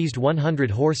detachment, seized 100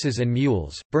 horses and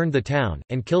mules, burned the town,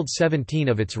 and killed 17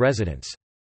 of its residents.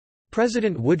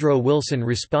 President Woodrow Wilson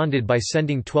responded by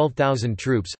sending 12,000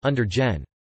 troops, under Gen.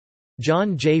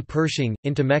 John J. Pershing,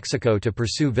 into Mexico to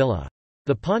pursue Villa.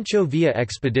 The Pancho Villa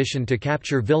expedition to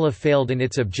capture Villa failed in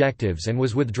its objectives and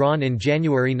was withdrawn in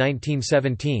January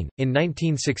 1917. In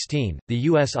 1916, the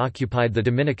U.S. occupied the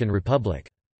Dominican Republic.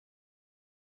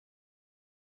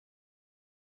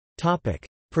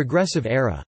 Progressive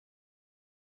era.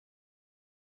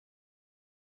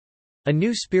 A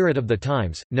new spirit of the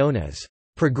times, known as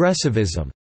progressivism,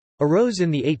 arose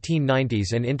in the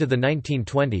 1890s and into the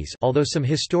 1920s. Although some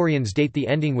historians date the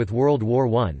ending with World War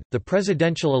I, the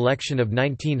presidential election of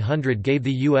 1900 gave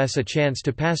the U.S. a chance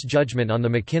to pass judgment on the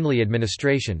McKinley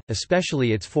administration,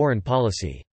 especially its foreign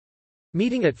policy.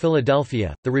 Meeting at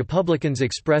Philadelphia, the Republicans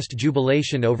expressed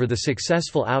jubilation over the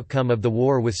successful outcome of the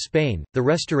war with Spain, the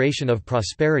restoration of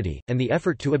prosperity, and the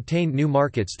effort to obtain new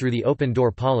markets through the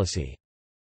open-door policy.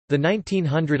 The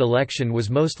 1900 election was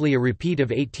mostly a repeat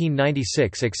of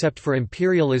 1896 except for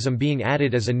imperialism being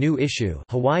added as a new issue.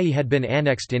 Hawaii had been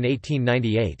annexed in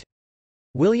 1898.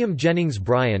 William Jennings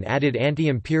Bryan added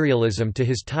anti-imperialism to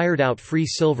his tired-out free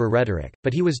silver rhetoric,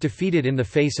 but he was defeated in the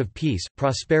face of peace,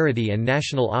 prosperity and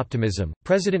national optimism.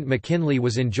 President McKinley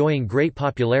was enjoying great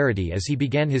popularity as he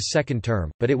began his second term,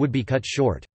 but it would be cut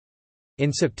short.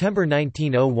 In September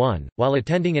 1901, while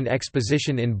attending an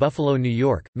exposition in Buffalo, New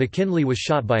York, McKinley was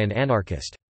shot by an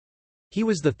anarchist. He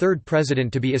was the third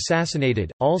president to be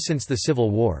assassinated, all since the Civil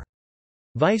War.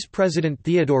 Vice President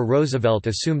Theodore Roosevelt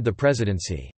assumed the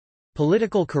presidency.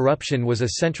 Political corruption was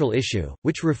a central issue,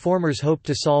 which reformers hoped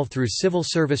to solve through civil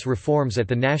service reforms at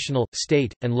the national,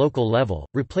 state, and local level,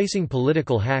 replacing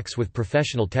political hacks with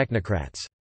professional technocrats.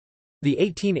 The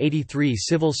 1883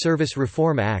 Civil Service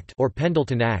Reform Act, or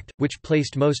Pendleton Act, which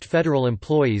placed most federal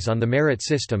employees on the merit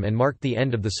system and marked the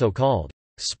end of the so-called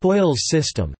spoils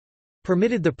system,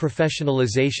 permitted the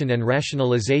professionalization and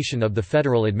rationalization of the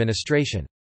federal administration.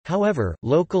 However,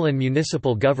 local and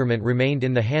municipal government remained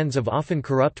in the hands of often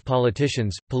corrupt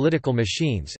politicians, political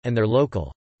machines, and their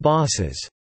local bosses.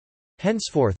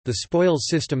 Henceforth, the spoils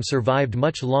system survived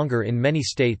much longer in many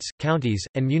states, counties,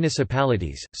 and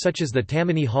municipalities, such as the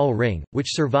Tammany Hall Ring,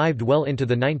 which survived well into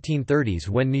the 1930s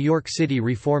when New York City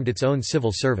reformed its own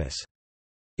civil service.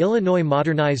 Illinois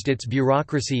modernized its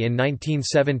bureaucracy in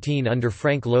 1917 under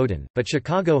Frank Lowden, but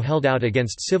Chicago held out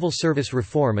against civil service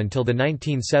reform until the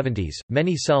 1970s.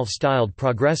 Many self-styled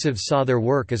progressives saw their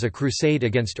work as a crusade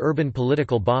against urban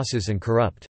political bosses and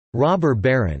corrupt robber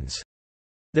barons.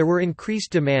 There were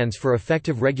increased demands for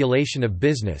effective regulation of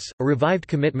business, a revived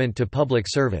commitment to public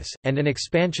service, and an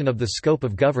expansion of the scope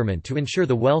of government to ensure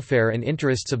the welfare and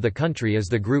interests of the country as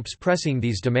the groups pressing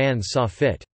these demands saw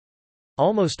fit.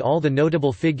 Almost all the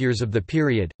notable figures of the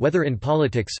period, whether in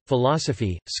politics,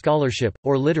 philosophy, scholarship,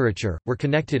 or literature, were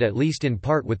connected at least in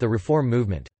part with the reform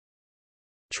movement.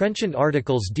 Trenchant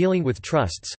articles dealing with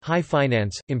trusts, high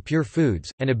finance, impure foods,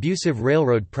 and abusive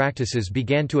railroad practices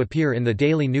began to appear in the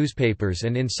daily newspapers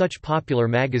and in such popular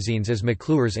magazines as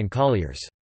McClure's and Collier's.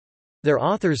 Their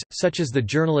authors, such as the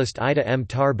journalist Ida M.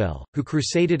 Tarbell, who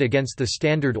crusaded against the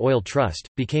Standard Oil Trust,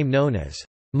 became known as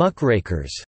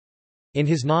muckrakers. In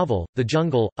his novel, The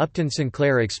Jungle, Upton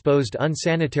Sinclair exposed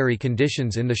unsanitary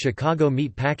conditions in the Chicago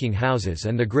meat packing houses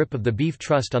and the grip of the Beef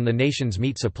Trust on the nation's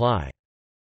meat supply.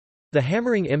 The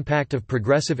hammering impact of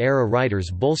progressive-era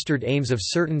writers bolstered aims of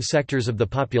certain sectors of the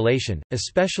population,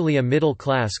 especially a middle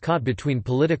class caught between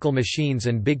political machines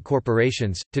and big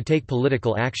corporations, to take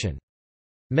political action.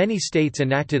 Many states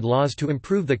enacted laws to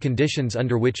improve the conditions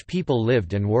under which people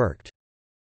lived and worked.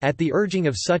 At the urging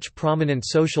of such prominent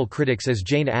social critics as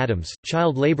Jane Addams,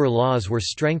 child labor laws were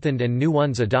strengthened and new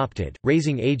ones adopted,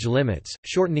 raising age limits,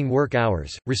 shortening work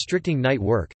hours, restricting night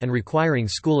work, and requiring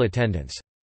school attendance.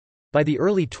 By the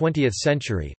early 20th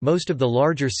century, most of the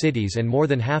larger cities and more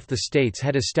than half the states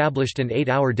had established an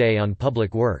 8-hour day on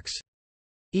public works.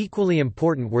 Equally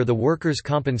important were the workers'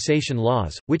 compensation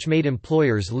laws, which made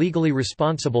employers legally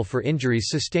responsible for injuries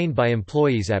sustained by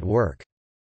employees at work.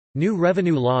 New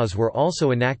revenue laws were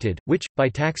also enacted, which, by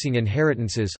taxing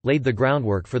inheritances, laid the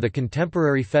groundwork for the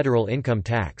contemporary federal income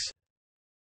tax.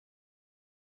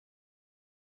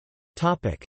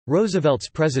 Roosevelt's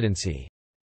presidency.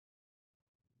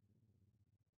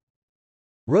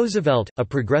 Roosevelt, a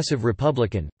progressive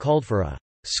Republican, called for a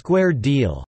 «square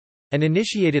deal» and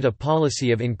initiated a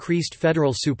policy of increased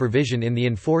federal supervision in the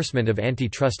enforcement of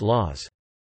antitrust laws.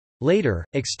 Later,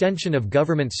 extension of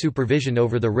government supervision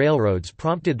over the railroads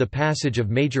prompted the passage of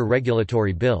major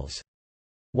regulatory bills.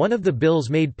 One of the bills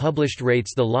made published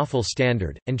rates the lawful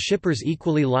standard, and shippers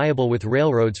equally liable with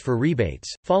railroads for rebates.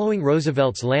 Following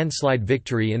Roosevelt's landslide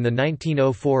victory in the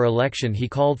 1904 election, he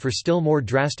called for still more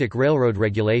drastic railroad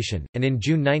regulation, and in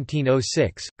June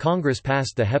 1906, Congress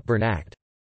passed the Hepburn Act.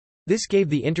 This gave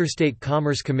the Interstate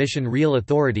Commerce Commission real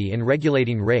authority in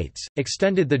regulating rates,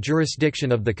 extended the jurisdiction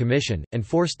of the commission, and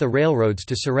forced the railroads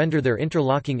to surrender their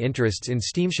interlocking interests in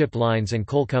steamship lines and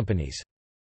coal companies.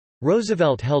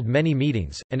 Roosevelt held many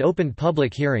meetings, and opened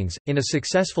public hearings, in a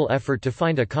successful effort to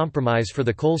find a compromise for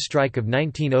the coal strike of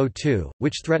 1902,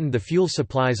 which threatened the fuel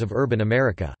supplies of urban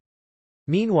America.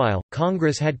 Meanwhile,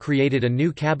 Congress had created a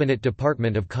new Cabinet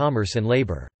Department of Commerce and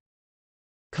Labor.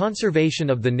 Conservation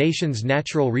of the nation's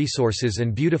natural resources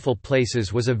and beautiful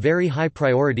places was a very high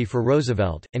priority for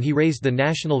Roosevelt, and he raised the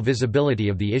national visibility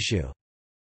of the issue.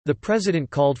 The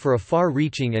president called for a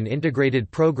far-reaching and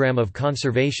integrated program of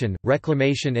conservation,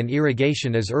 reclamation and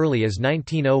irrigation as early as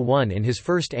 1901 in his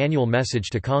first annual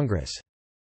message to Congress.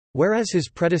 Whereas his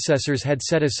predecessors had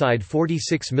set aside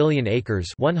 46 million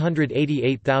acres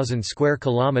 (188,000 square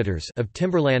kilometers) of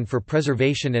timberland for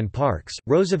preservation and parks,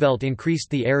 Roosevelt increased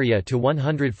the area to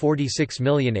 146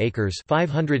 million acres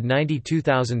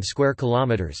 (592,000 square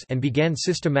kilometers) and began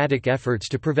systematic efforts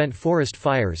to prevent forest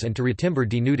fires and to retimber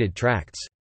denuded tracts.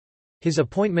 His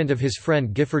appointment of his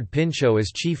friend Gifford Pinchot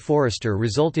as chief forester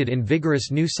resulted in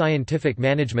vigorous new scientific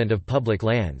management of public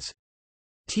lands.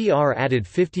 TR added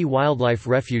 50 wildlife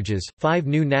refuges, 5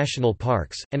 new national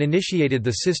parks, and initiated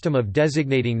the system of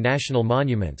designating national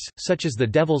monuments, such as the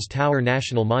Devil's Tower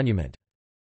National Monument.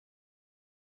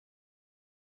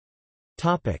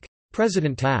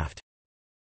 President Taft.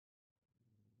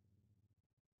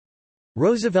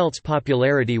 Roosevelt's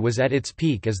popularity was at its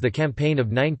peak as the campaign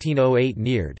of 1908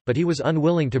 neared, but he was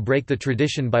unwilling to break the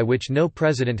tradition by which no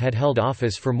president had held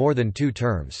office for more than 2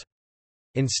 terms.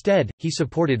 Instead, he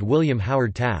supported William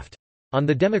Howard Taft. On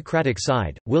the Democratic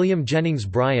side, William Jennings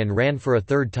Bryan ran for a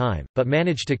 3rd time, but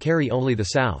managed to carry only the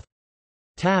South.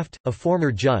 Taft, a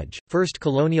former judge, first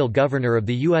colonial governor of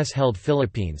the U.S.-held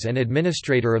Philippines and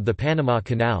administrator of the Panama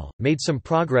Canal, made some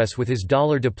progress with his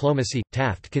dollar diplomacy.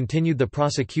 Taft continued the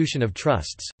prosecution of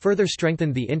trusts, further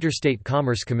strengthened the Interstate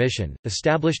Commerce Commission,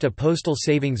 established a postal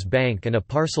savings bank and a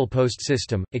parcel post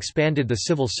system, expanded the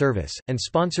civil service, and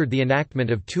sponsored the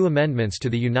enactment of 2 amendments to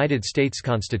the United States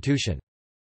Constitution.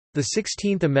 The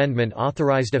 16th Amendment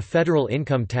authorized a federal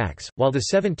income tax, while the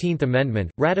 17th Amendment,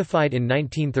 ratified in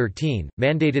 1913,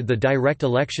 mandated the direct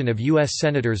election of U.S.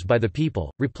 senators by the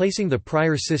people, replacing the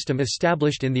prior system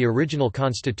established in the original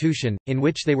Constitution, in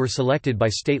which they were selected by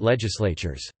state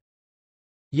legislatures.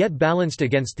 Yet balanced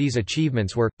against these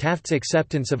achievements were, Taft's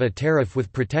acceptance of a tariff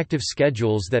with protective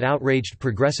schedules that outraged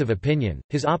progressive opinion,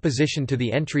 his opposition to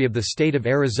the entry of the state of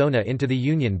Arizona into the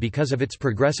Union because of its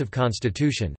progressive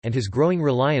constitution, and his growing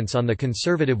reliance on the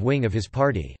conservative wing of his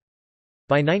party.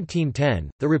 By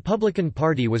 1910, the Republican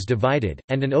Party was divided,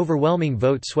 and an overwhelming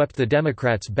vote swept the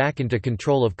Democrats back into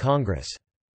control of Congress.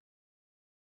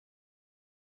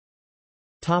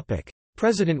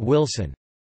 President Wilson.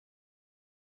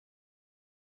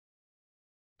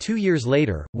 2 years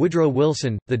later, Woodrow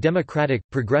Wilson, the Democratic,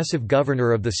 progressive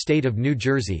governor of the state of New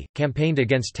Jersey, campaigned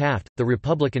against Taft, the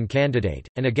Republican candidate,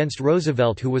 and against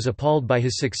Roosevelt, who was appalled by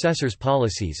his successor's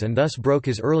policies and thus broke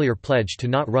his earlier pledge to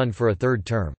not run for a 3rd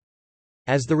term.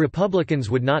 As the Republicans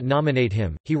would not nominate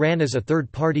him, he ran as a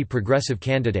third-party progressive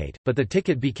candidate, but the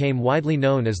ticket became widely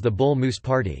known as the Bull Moose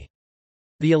Party.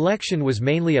 The election was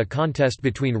mainly a contest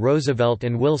between Roosevelt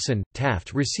and Wilson,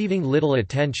 Taft receiving little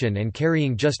attention and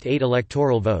carrying just 8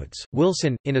 electoral votes.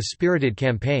 Wilson, in a spirited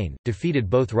campaign,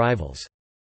 defeated both rivals.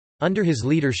 Under his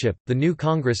leadership, the new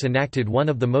Congress enacted one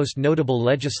of the most notable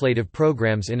legislative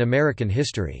programs in American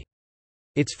history.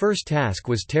 Its first task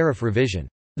was tariff revision.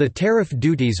 "The tariff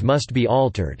duties must be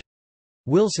altered,"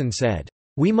 Wilson said.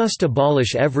 "We must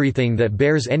abolish everything that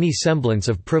bears any semblance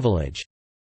of privilege."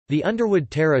 The Underwood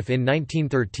Tariff in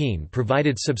 1913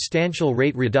 provided substantial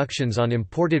rate reductions on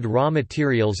imported raw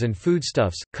materials and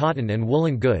foodstuffs, cotton and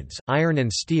woolen goods, iron and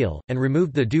steel, and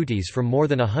removed the duties from more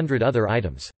than 100 other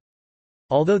items.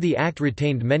 Although the act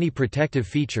retained many protective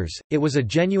features, it was a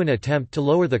genuine attempt to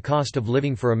lower the cost of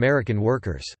living for American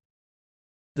workers.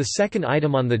 The second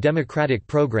item on the Democratic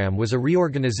program was a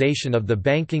reorganization of the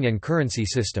banking and currency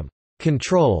system.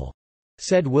 "Control,"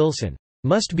 said Wilson,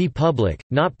 "must be public,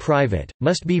 not private,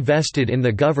 must be vested in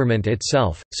the government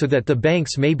itself, so that the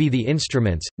banks may be the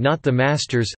instruments, not the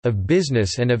masters, of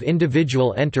business and of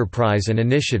individual enterprise and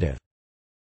initiative."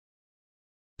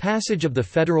 Passage of the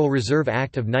Federal Reserve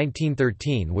Act of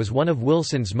 1913 was one of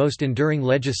Wilson's most enduring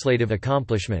legislative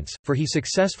accomplishments, for he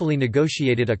successfully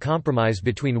negotiated a compromise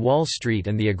between Wall Street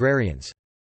and the agrarians.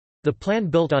 The plan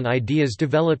built on ideas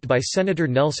developed by Senator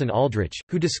Nelson Aldrich,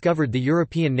 who discovered the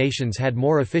European nations had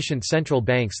more efficient central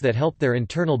banks that helped their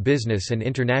internal business and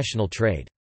international trade.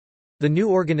 The new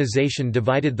organization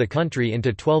divided the country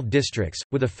into 12 districts,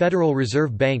 with a Federal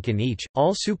Reserve Bank in each,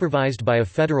 all supervised by a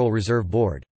Federal Reserve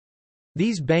Board.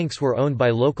 These banks were owned by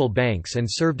local banks and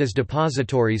served as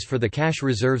depositories for the cash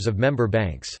reserves of member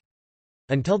banks.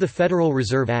 Until the Federal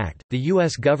Reserve Act, the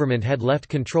U.S. government had left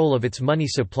control of its money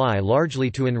supply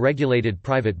largely to unregulated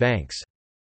private banks.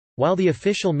 While the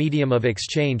official medium of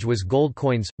exchange was gold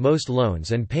coins, most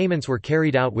loans and payments were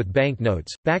carried out with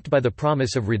banknotes, backed by the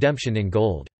promise of redemption in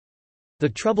gold. The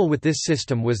trouble with this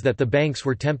system was that the banks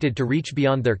were tempted to reach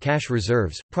beyond their cash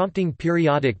reserves, prompting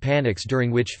periodic panics during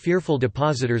which fearful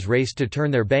depositors raced to turn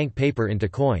their bank paper into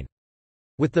coin.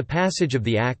 With the passage of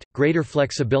the Act, greater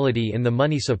flexibility in the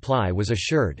money supply was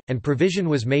assured, and provision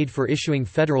was made for issuing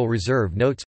Federal Reserve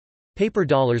notes—paper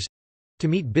dollars—to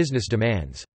meet business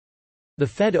demands. The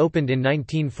Fed opened in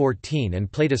 1914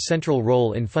 and played a central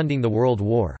role in funding the World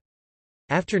War.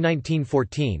 After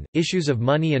 1914, issues of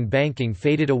money and banking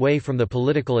faded away from the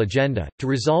political agenda. To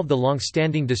resolve the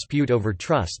long-standing dispute over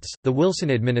trusts, the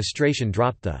Wilson administration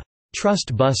dropped the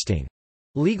trust-busting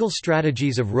legal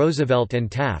strategies of Roosevelt and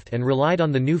Taft and relied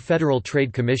on the new Federal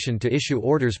Trade Commission to issue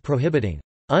orders prohibiting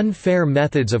unfair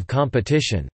methods of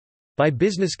competition by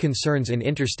business concerns in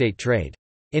interstate trade.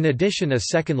 In addition, a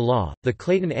second law, the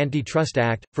Clayton Antitrust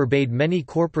Act, forbade many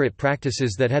corporate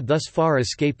practices that had thus far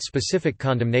escaped specific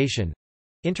condemnation.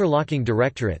 Interlocking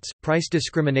directorates, price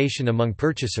discrimination among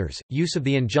purchasers, use of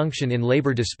the injunction in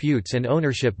labor disputes and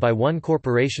ownership by one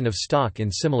corporation of stock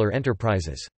in similar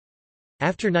enterprises.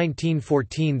 After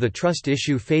 1914 the trust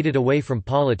issue faded away from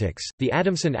politics. The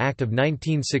Adamson Act of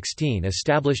 1916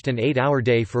 established an 8-hour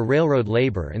day for railroad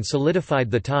labor and solidified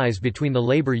the ties between the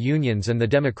labor unions and the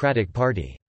Democratic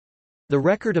Party. The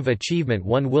record of achievement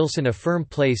won Wilson a firm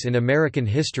place in American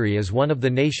history as one of the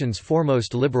nation's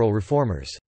foremost liberal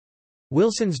reformers.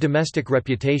 Wilson's domestic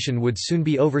reputation would soon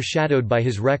be overshadowed by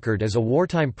his record as a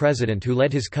wartime president who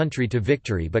led his country to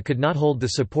victory but could not hold the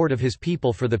support of his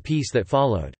people for the peace that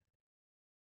followed.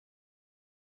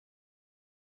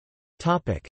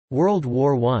 World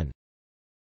War I.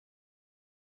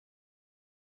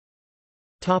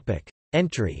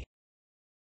 Entry.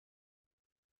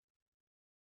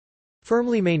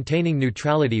 Firmly maintaining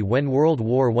neutrality when World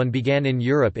War I began in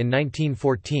Europe in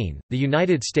 1914, the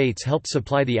United States helped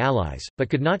supply the Allies, but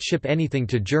could not ship anything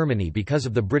to Germany because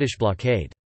of the British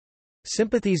blockade.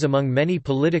 Sympathies among many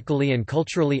politically and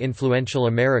culturally influential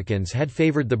Americans had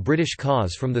favored the British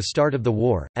cause from the start of the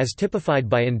war, as typified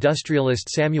by industrialist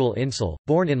Samuel Insull,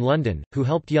 born in London, who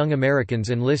helped young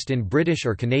Americans enlist in British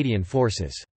or Canadian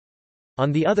forces.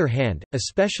 On the other hand,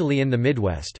 especially in the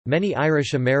Midwest, many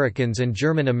Irish Americans and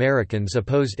German Americans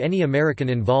opposed any American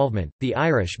involvement, the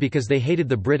Irish because they hated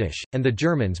the British, and the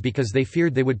Germans because they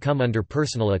feared they would come under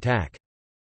personal attack.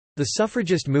 The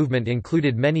suffragist movement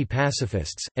included many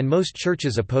pacifists, and most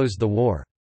churches opposed the war.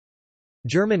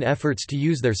 German efforts to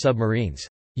use their submarines,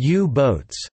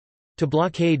 U-boats, to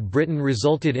blockade Britain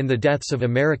resulted in the deaths of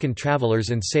American travelers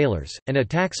and sailors, and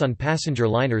attacks on passenger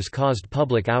liners caused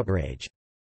public outrage.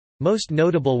 Most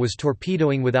notable was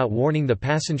torpedoing without warning the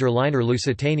passenger liner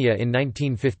Lusitania in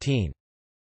 1915.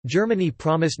 Germany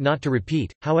promised not to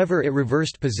repeat, however it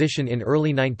reversed position in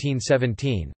early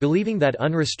 1917, believing that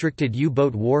unrestricted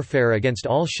U-boat warfare against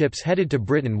all ships headed to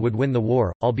Britain would win the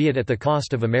war, albeit at the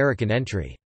cost of American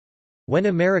entry. When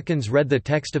Americans read the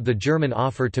text of the German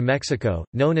offer to Mexico,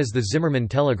 known as the Zimmermann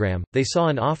Telegram, they saw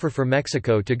an offer for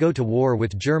Mexico to go to war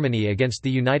with Germany against the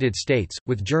United States,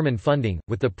 with German funding,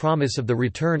 with the promise of the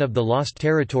return of the lost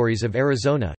territories of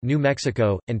Arizona, New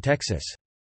Mexico, and Texas.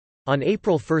 On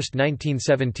April 1,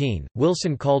 1917,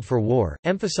 Wilson called for war,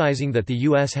 emphasizing that the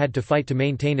U.S. had to fight to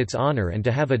maintain its honor and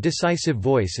to have a decisive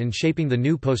voice in shaping the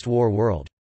new post-war world.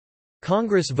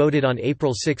 Congress voted on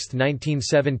April 6,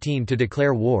 1917 to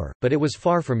declare war, but it was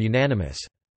far from unanimous.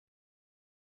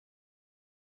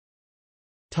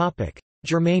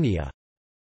 Germania.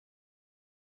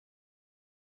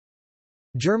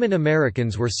 German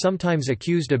Americans were sometimes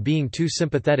accused of being too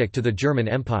sympathetic to the German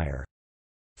Empire.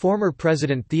 Former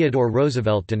President Theodore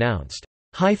Roosevelt denounced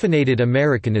hyphenated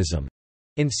Americanism,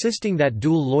 insisting that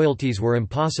dual loyalties were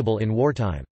impossible in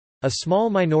wartime. A small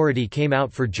minority came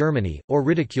out for Germany, or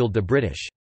ridiculed the British.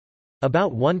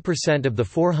 About 1% of the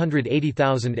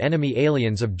 480,000 enemy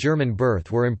aliens of German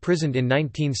birth were imprisoned in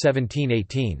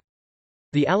 1917–18.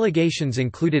 The allegations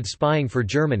included spying for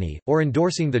Germany, or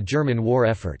endorsing the German war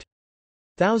effort.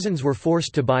 Thousands were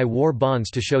forced to buy war bonds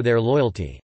to show their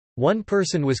loyalty. One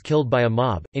person was killed by a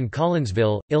mob. In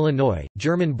Collinsville, Illinois,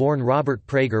 German-born Robert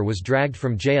Prager was dragged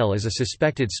from jail as a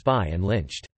suspected spy and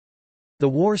lynched. The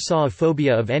war saw a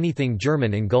phobia of anything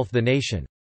German engulf the nation.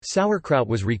 Sauerkraut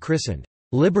was rechristened,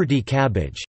 "Liberty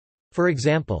Cabbage," for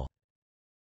example.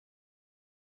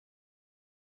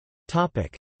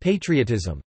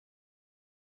 Patriotism.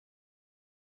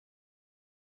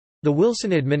 The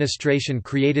Wilson administration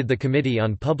created the Committee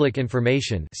on Public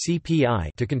Information (CPI)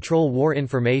 to control war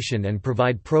information and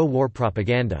provide pro-war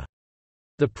propaganda.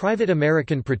 The Private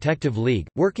American Protective League,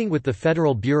 working with the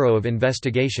Federal Bureau of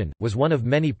Investigation, was one of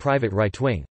many private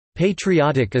right-wing,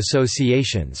 patriotic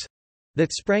associations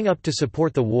that sprang up to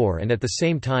support the war and at the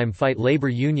same time fight labor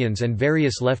unions and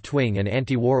various left-wing and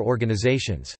anti-war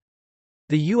organizations.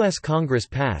 The U.S. Congress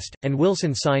passed, and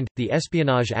Wilson signed, the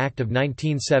Espionage Act of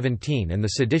 1917 and the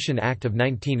Sedition Act of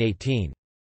 1918.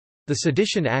 The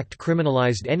Sedition Act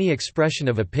criminalized any expression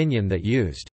of opinion that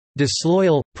used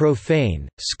disloyal, profane,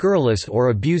 scurrilous or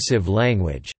abusive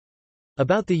language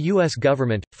about the U.S.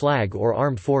 government, flag or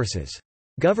armed forces.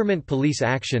 Government police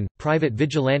action, private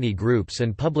vigilante groups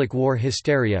and public war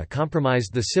hysteria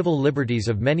compromised the civil liberties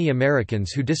of many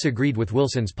Americans who disagreed with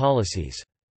Wilson's policies.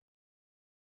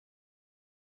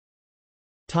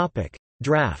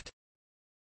 Draft.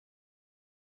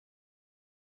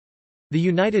 The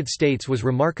United States was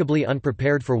remarkably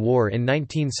unprepared for war in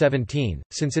 1917,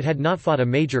 since it had not fought a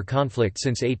major conflict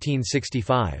since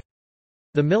 1865.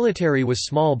 The military was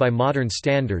small by modern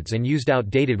standards and used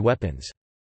outdated weapons.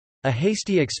 A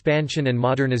hasty expansion and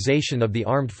modernization of the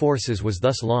armed forces was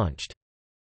thus launched.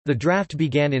 The draft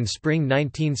began in spring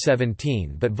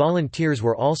 1917, but volunteers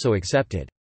were also accepted.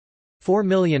 4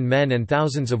 million men and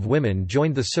thousands of women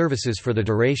joined the services for the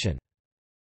duration.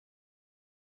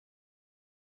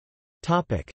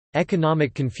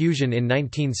 Economic confusion in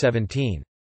 1917.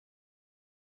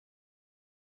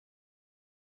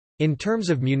 In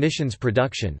terms of munitions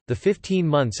production, the 15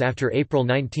 months after April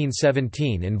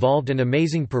 1917 involved an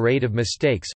amazing parade of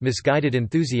mistakes, misguided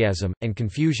enthusiasm, and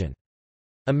confusion.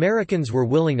 Americans were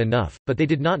willing enough, but they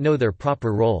did not know their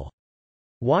proper role.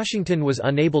 Washington was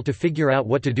unable to figure out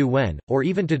what to do when, or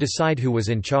even to decide who was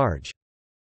in charge.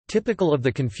 Typical of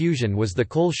the confusion was the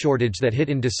coal shortage that hit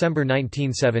in December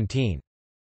 1917.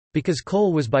 Because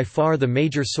coal was by far the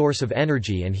major source of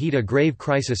energy and heat, a grave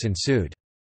crisis ensued.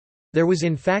 There was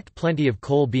in fact plenty of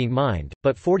coal being mined,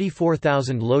 but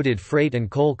 44,000 loaded freight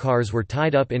and coal cars were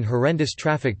tied up in horrendous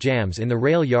traffic jams in the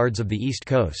rail yards of the East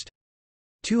Coast.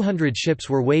 200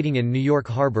 ships were waiting in New York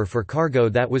Harbor for cargo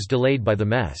that was delayed by the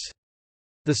mess.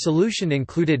 The solution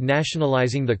included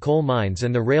nationalizing the coal mines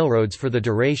and the railroads for the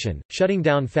duration, shutting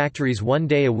down factories 1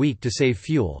 day a week to save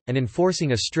fuel, and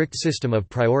enforcing a strict system of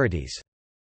priorities.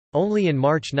 Only in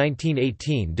March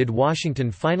 1918 did Washington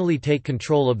finally take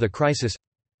control of the crisis.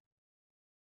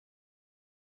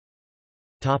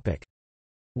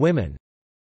 Women.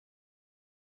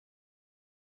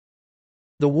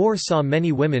 The war saw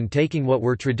many women taking what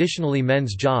were traditionally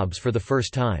men's jobs for the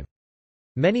first time.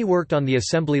 Many worked on the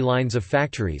assembly lines of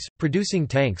factories, producing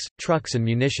tanks, trucks and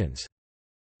munitions.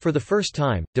 For the first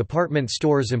time, department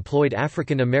stores employed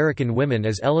African American women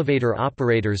as elevator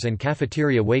operators and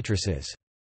cafeteria waitresses.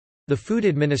 The Food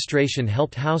Administration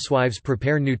helped housewives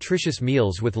prepare nutritious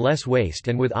meals with less waste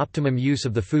and with optimum use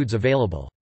of the foods available.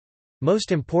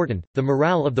 Most important, the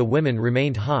morale of the women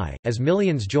remained high, as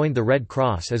millions joined the Red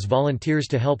Cross as volunteers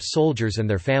to help soldiers and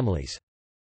their families.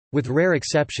 With rare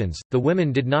exceptions, the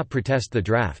women did not protest the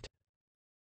draft.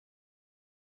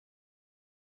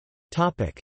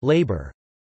 Labor.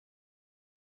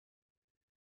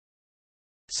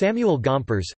 Samuel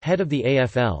Gompers, head of the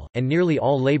AFL, and nearly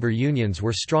all labor unions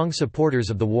were strong supporters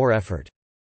of the war effort.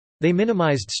 They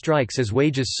minimized strikes as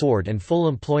wages soared and full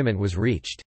employment was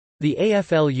reached. The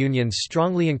AFL unions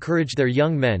strongly encouraged their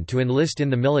young men to enlist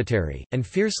in the military, and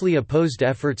fiercely opposed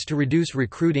efforts to reduce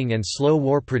recruiting and slow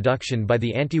war production by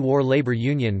the anti-war labor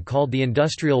union called the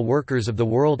Industrial Workers of the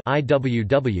World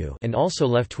 (IWW) and also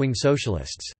left-wing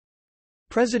socialists.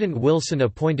 President Wilson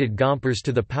appointed Gompers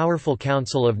to the powerful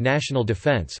Council of National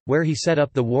Defense, where he set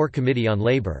up the War Committee on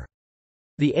Labor.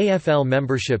 The AFL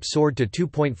membership soared to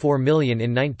 2.4 million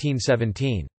in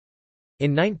 1917.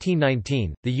 In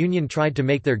 1919, the union tried to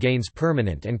make their gains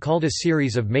permanent and called a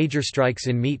series of major strikes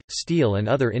in meat, steel and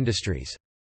other industries.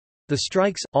 The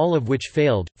strikes, all of which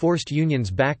failed, forced unions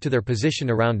back to their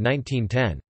position around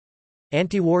 1910.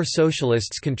 Anti-war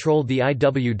socialists controlled the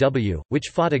IWW, which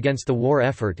fought against the war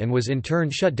effort and was in turn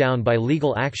shut down by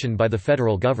legal action by the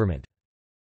federal government.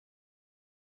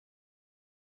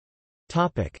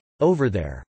 Over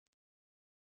there.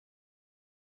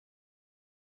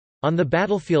 On the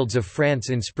battlefields of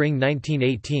France in spring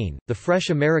 1918, the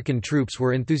fresh American troops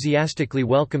were enthusiastically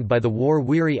welcomed by the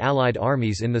war-weary Allied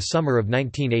armies in the summer of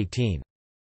 1918.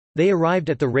 They arrived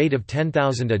at the rate of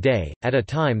 10,000 a day, at a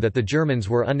time that the Germans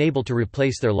were unable to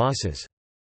replace their losses.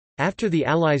 After the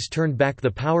Allies turned back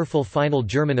the powerful final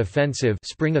German offensive,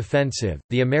 Spring Offensive,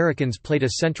 the Americans played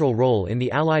a central role in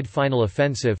the Allied final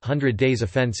offensive, 100 Days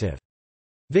Offensive.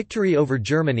 Victory over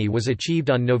Germany was achieved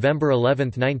on November 11,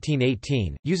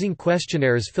 1918, using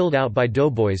questionnaires filled out by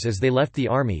doughboys as they left the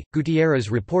army. Gutierrez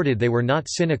reported they were not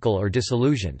cynical or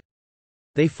disillusioned.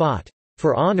 They fought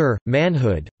for honor,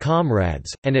 manhood, comrades,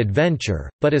 and adventure,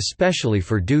 but especially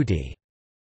for duty.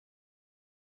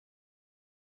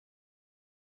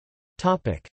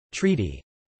 Treaty.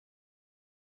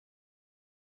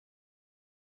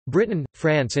 Britain,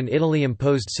 France and Italy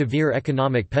imposed severe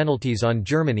economic penalties on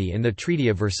Germany in the Treaty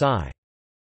of Versailles.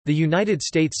 The United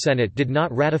States Senate did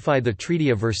not ratify the Treaty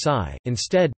of Versailles,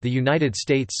 instead, the United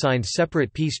States signed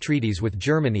separate peace treaties with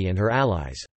Germany and her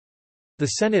allies. The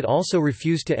Senate also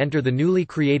refused to enter the newly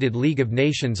created League of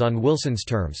Nations on Wilson's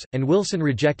terms, and Wilson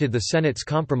rejected the Senate's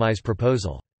compromise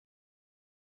proposal.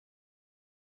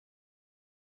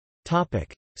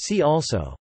 See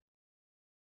also: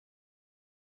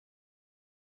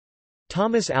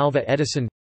 Thomas Alva Edison,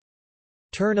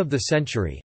 Turn of the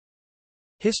century,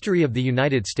 History of the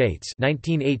United States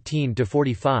 1918 to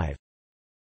 45,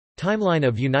 Timeline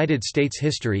of United States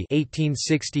history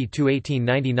 1860 to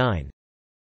 1899,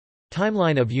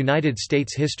 Timeline of United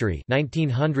States history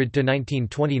 1900 to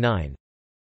 1929,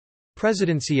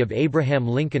 Presidency of Abraham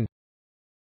Lincoln,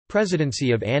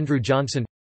 Presidency of Andrew Johnson,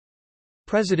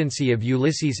 Presidency of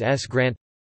Ulysses S. Grant,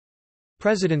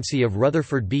 Presidency of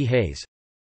Rutherford B. Hayes,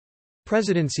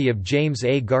 Presidency of James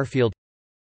A. Garfield,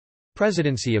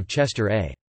 Presidency of Chester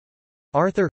A.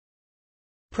 Arthur,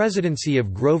 Presidency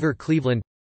of Grover Cleveland,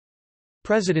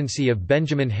 Presidency of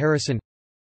Benjamin Harrison,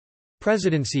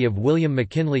 Presidency of William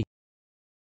McKinley,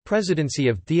 Presidency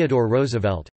of Theodore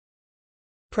Roosevelt,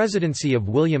 Presidency of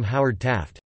William Howard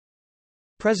Taft,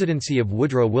 Presidency of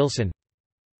Woodrow Wilson.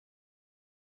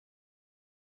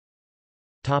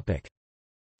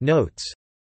 Notes.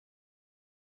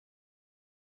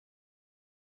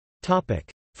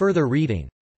 Further reading.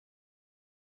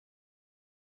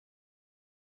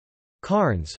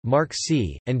 Carnes, Mark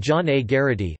C., and John A.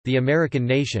 Garrity, The American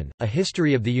Nation, A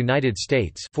History of the United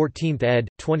States 14th ed.,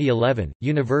 2011,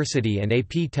 University and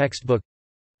AP textbook.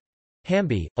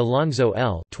 Hamby, Alonzo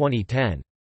L. 2010.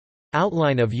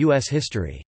 Outline of U.S.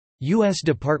 History. U.S.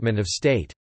 Department of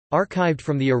State. Archived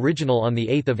from the original on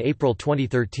 8 April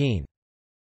 2013.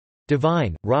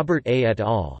 Devine, Robert A. et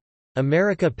al.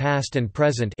 America Past and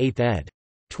Present 8th ed.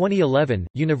 2011,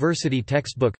 University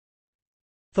textbook.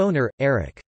 Foner,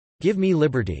 Eric. Give Me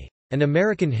Liberty. An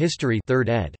American History 3rd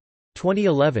ed.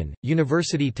 2011,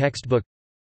 University textbook.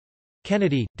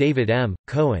 Kennedy, David M.,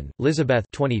 Cohen, Elizabeth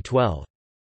 2012.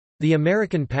 The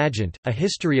American Pageant, A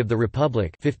History of the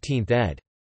Republic 15th ed.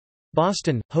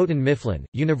 Boston, Houghton Mifflin,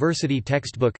 University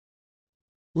textbook.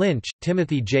 Lynch,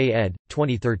 Timothy J. ed.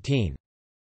 2013.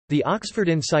 The Oxford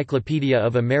Encyclopedia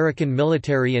of American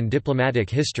Military and Diplomatic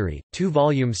History,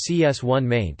 2-volume CS1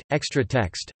 maint, extra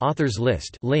text, authors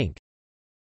list link.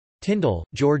 Tyndall,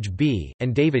 George B.,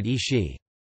 and David E. Shee.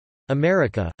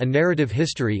 America, A Narrative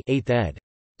History 8th ed.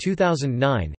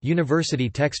 2009, University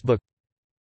textbook.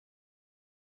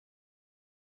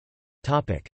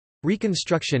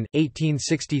 Reconstruction,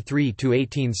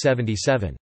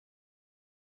 1863–1877.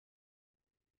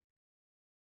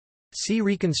 See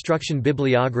Reconstruction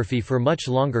bibliography for much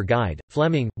longer guide.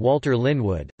 Fleming, Walter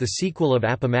Linwood, The Sequel of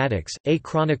Appomattox, A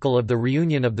Chronicle of the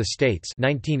Reunion of the States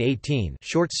 1918,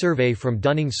 short survey from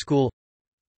Dunning School.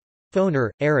 Foner,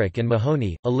 Eric and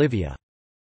Mahoney, Olivia.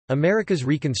 America's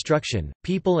Reconstruction,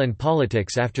 People and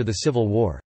Politics After the Civil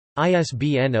War.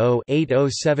 ISBN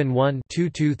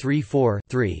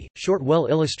 0-8071-2234-3, short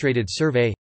well-illustrated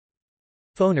survey.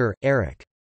 Foner, Eric.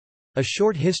 A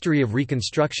Short History of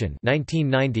Reconstruction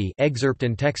 1990, excerpt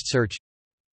and text search.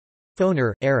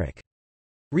 Foner, Eric.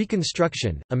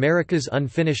 Reconstruction, America's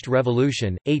Unfinished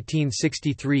Revolution,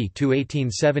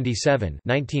 1863–1877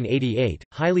 1988,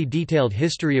 highly detailed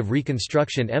history of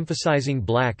Reconstruction emphasizing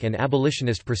black and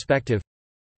abolitionist perspective.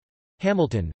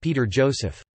 Hamilton, Peter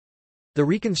Joseph. The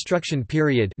Reconstruction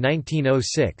Period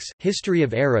 1906, History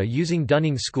of Era using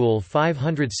Dunning School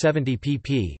 570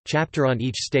 pp, chapter on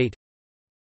each state.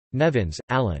 Nevins,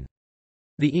 Alan.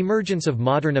 The Emergence of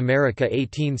Modern America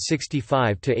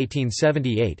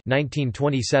 1865–1878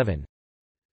 1927.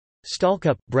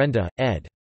 Stalcup, Brenda, ed.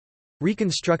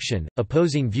 Reconstruction,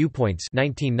 Opposing Viewpoints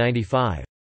 1995.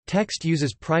 Text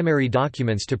uses primary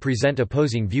documents to present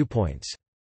opposing viewpoints.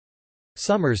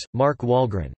 Summers, Mark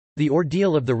Walgren. The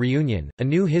Ordeal of the Reunion, A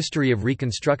New History of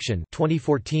Reconstruction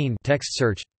 2014 text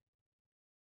search.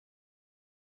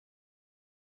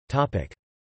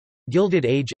 Gilded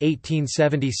Age,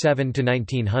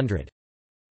 1877–1900.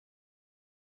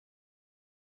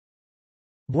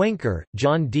 Buenker,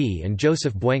 John D. and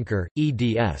Joseph Buenker,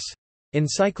 eds.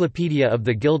 Encyclopedia of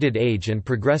the Gilded Age and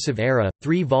Progressive Era,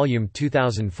 3-volume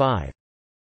 2005.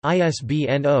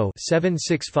 ISBN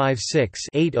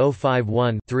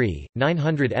 0-7656-8051-3,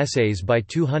 900 essays by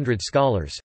 200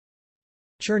 scholars.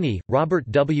 Cherney, Robert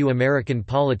W. American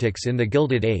Politics in the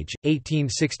Gilded Age,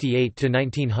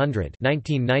 1868–1900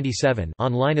 1997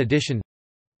 online edition.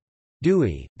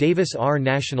 Dewey, Davis R.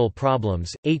 National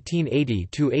Problems,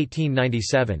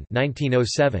 1880–1897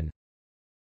 1907.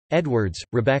 Edwards,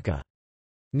 Rebecca.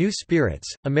 New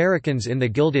Spirits, Americans in the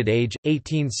Gilded Age,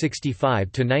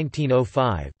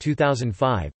 1865–1905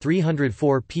 2005,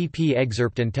 304 pp.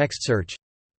 Excerpt and text search.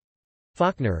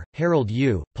 Faulkner, Harold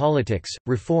U., Politics,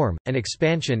 Reform, and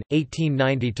Expansion,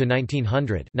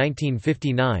 1890–1900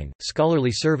 1959,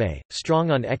 Scholarly Survey,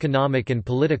 Strong on Economic and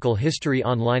Political History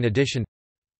online edition.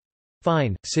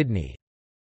 Fine, Sidney.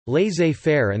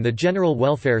 Laissez-faire and the General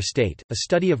Welfare State, A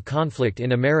Study of Conflict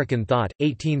in American Thought,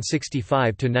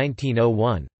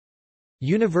 1865–1901.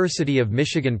 University of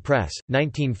Michigan Press,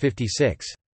 1956.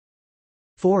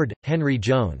 Ford, Henry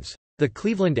Jones. The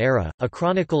Cleveland Era, A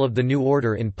Chronicle of the New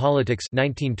Order in Politics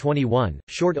 1921,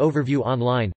 short overview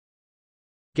online.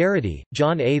 Garrity,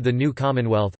 John A. The New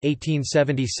Commonwealth,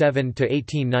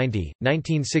 1877–1890,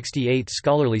 1968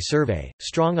 Scholarly Survey,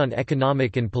 Strong on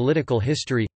Economic and Political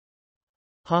History.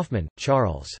 Hoffman,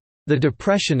 Charles. The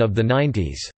Depression of the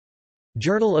Nineties.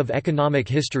 Journal of Economic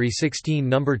History 16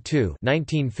 No. 2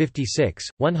 1956,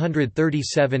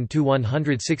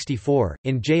 137–164,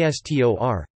 in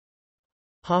JSTOR.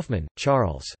 Hoffman,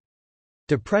 Charles.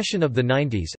 Depression of the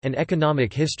Nineties, An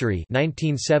Economic History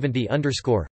 1970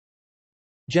 _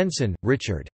 Jensen,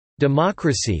 Richard.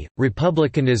 Democracy,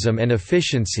 Republicanism and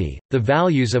Efficiency, The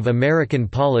Values of American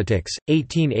Politics,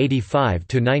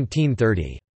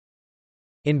 1885–1930.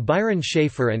 In Byron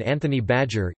Schaeffer and Anthony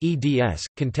Badger, eds.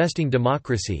 Contesting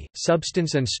Democracy,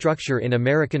 Substance and Structure in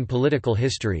American Political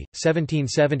History,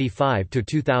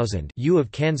 1775–2000 U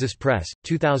of Kansas Press,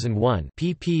 2001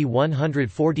 pp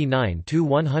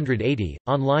 149–180,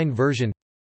 online version.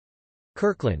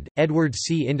 Kirkland, Edward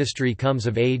C. Industry Comes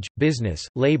of Age, Business,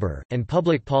 Labor, and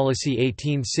Public Policy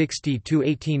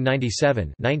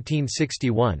 1860–1897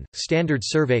 1961, Standard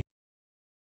Survey.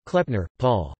 Klepner,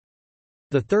 Paul.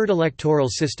 The Third Electoral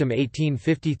System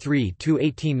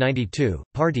 1853–1892,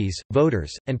 Parties,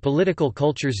 Voters, and Political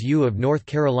Cultures U of North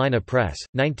Carolina Press,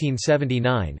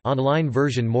 1979 online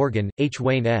version Morgan, H.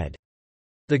 Wayne ed.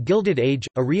 The Gilded Age,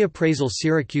 A Reappraisal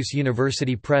Syracuse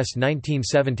University Press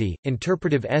 1970,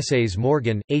 Interpretive Essays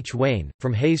Morgan, H. Wayne,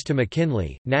 From Hayes to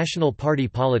McKinley, National Party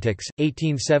Politics,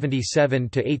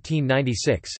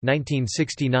 1877–1896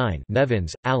 1969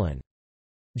 Nevins, Allen.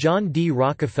 John D.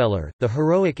 Rockefeller, The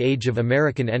Heroic Age of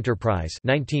American Enterprise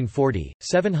 1940,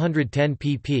 710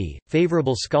 pp.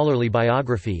 Favorable scholarly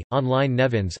biography, online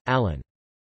Nevins, Allen.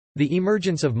 The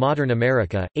Emergence of Modern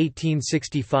America,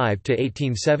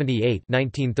 1865–1878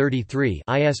 1933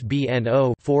 ISBN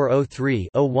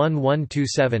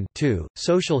 0-403-01127-2,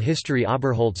 Social History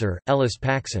Oberholzer, Ellis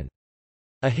Paxson.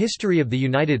 A History of the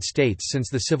United States Since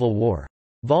the Civil War.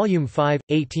 Volume 5,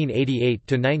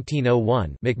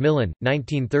 1888–1901 Macmillan,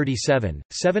 1937,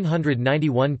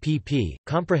 791 pp.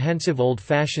 Comprehensive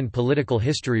Old-Fashioned Political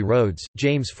History Rhodes,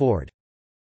 James Ford.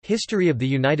 History of the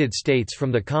United States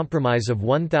from the Compromise of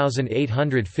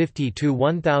 1850 to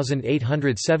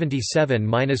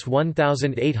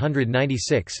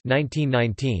 1877–1896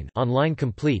 1919 online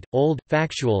complete, old,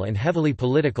 factual and heavily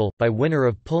political, by winner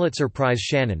of Pulitzer Prize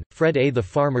Shannon, Fred A. The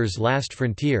Farmer's Last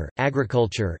Frontier,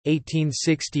 Agriculture,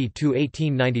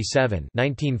 1860–1897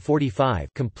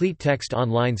 1945 complete text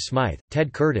online Smythe,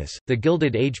 Ted Curtis, The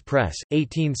Gilded Age Press,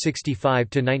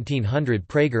 1865–1900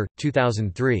 Prager,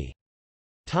 2003.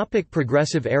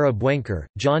 Progressive Era Buenker,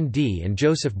 John D. and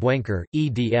Joseph Buenker,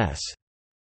 eds.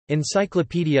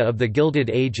 Encyclopedia of the Gilded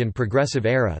Age and Progressive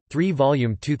Era,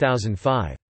 3-volume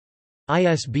 2005.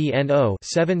 ISBN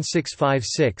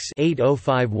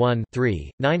 0-7656-8051-3,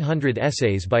 900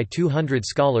 essays by 200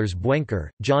 scholars. Buenker,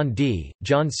 John D.,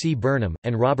 John C. Burnham,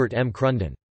 and Robert M.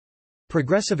 Crunden.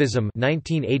 Progressivism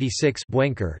 1986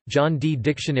 Buenker, John D.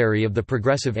 Dictionary of the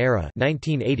Progressive Era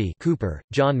 1980 Cooper,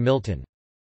 John Milton.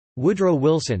 Woodrow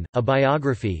Wilson, A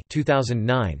Biography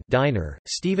 2009 Diner,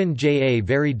 Stephen J. A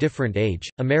Very Different Age,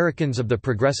 Americans of the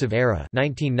Progressive Era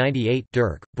 1998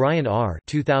 Dirk, Brian R.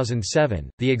 2007,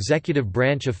 The Executive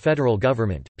Branch of Federal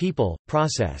Government, People,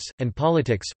 Process, and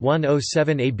Politics,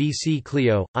 107 ABC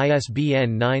Clio,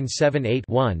 ISBN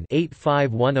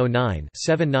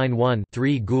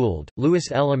 978-1-85109-791-3 Gould,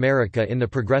 Louis L. America in the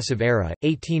Progressive Era,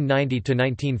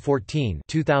 1890–1914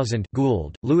 2000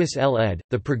 Gould, Louis L. ed.,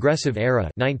 The Progressive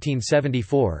Era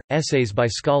 1974, Essays by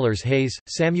Scholars Hayes,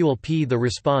 Samuel P. The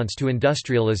Response to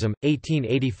Industrialism,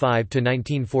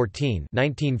 1885–1914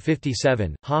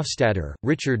 1957, Hofstadter,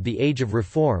 Richard The Age of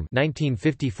Reform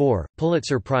 1954,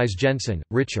 Pulitzer Prize Jensen,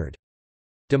 Richard.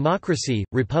 Democracy,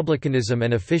 Republicanism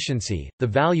and Efficiency, The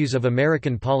Values of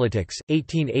American Politics,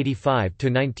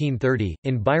 1885–1930,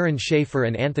 in Byron Schaeffer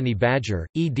and Anthony Badger,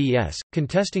 eds.,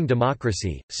 Contesting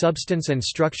Democracy, Substance and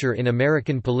Structure in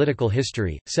American Political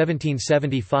History,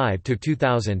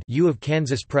 1775–2000 U of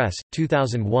Kansas Press,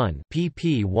 2001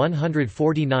 pp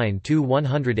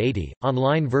 149–180,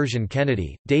 online version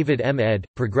Kennedy, David M. ed.,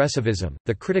 Progressivism,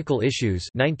 The Critical Issues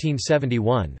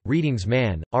 1971, Readings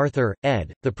Mann, Arthur,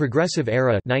 ed., The Progressive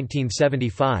Era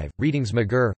 1975, Readings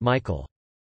McGurr, Michael.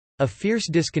 A Fierce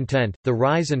Discontent, The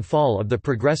Rise and Fall of the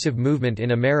Progressive Movement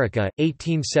in America,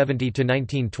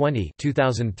 1870–1920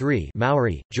 2003,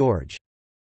 Mowry, George.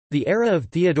 The Era of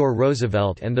Theodore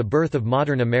Roosevelt and the Birth of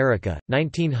Modern America,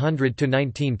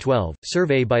 1900–1912,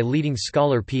 survey by leading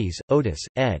scholar Pease, Otis,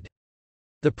 ed.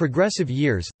 The Progressive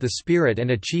Years, The Spirit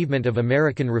and Achievement of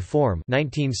American Reform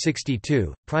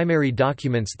 1962, Primary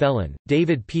Documents Thelen,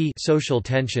 David P. Social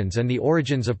Tensions and the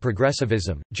Origins of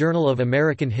Progressivism, Journal of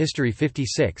American History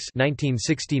 56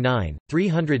 1969,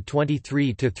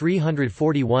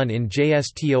 323–341 in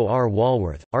JSTOR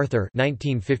Walworth, Arthur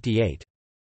 1958.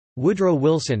 Woodrow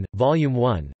Wilson, Volume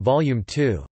 1, Volume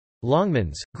 2.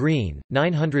 Longmans, Green,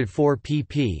 904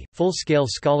 pp. Full-scale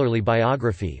scholarly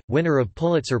biography, winner of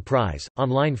Pulitzer Prize,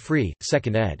 online free,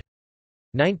 2nd ed.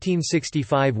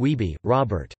 1965 Wiebe,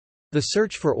 Robert. The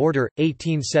Search for Order,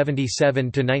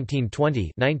 1877–1920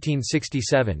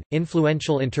 1967,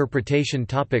 Influential Interpretation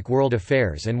Topic World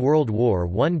Affairs and World War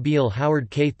I Beale Howard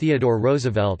K. Theodore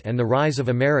Roosevelt and the Rise of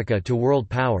America to World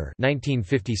Power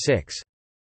 1956.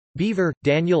 Beaver,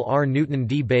 Daniel R. Newton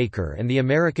D. Baker and the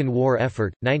American War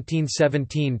Effort,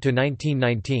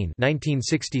 1917–1919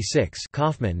 1966.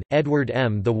 Kaufman, Edward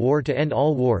M. The War to End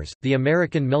All Wars, The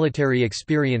American Military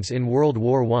Experience in World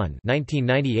War I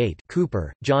 1998.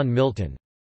 Cooper, John Milton.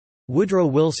 Woodrow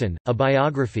Wilson, A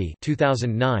Biography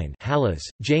 2009. Hallas,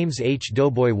 James H.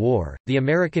 Doughboy War, The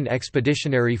American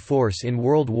Expeditionary Force in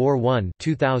World War I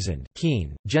 2000.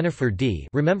 Keene, Jennifer D.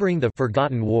 Remembering the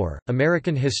Forgotten War,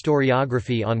 American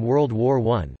Historiography on World War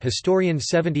I Historian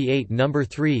 78 No.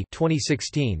 3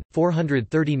 2016,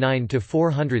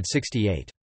 439–468.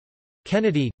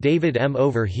 Kennedy, David M.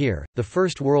 Over Here, The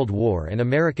First World War and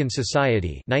American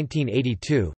Society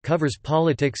 1982, covers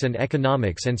politics and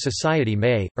economics and society.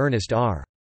 May, Ernest R.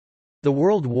 The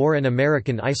World War and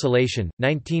American Isolation,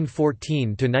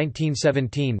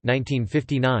 1914–1917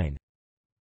 1959.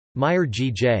 Meyer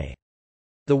G. J.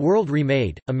 The World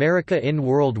Remade, America in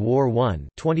World War I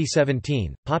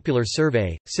 2017, Popular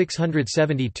Survey,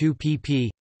 672 pp.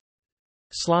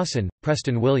 Slauson,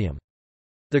 Preston William.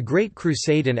 The Great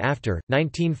Crusade and After,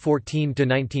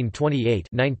 1914–1928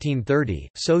 1930,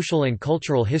 Social and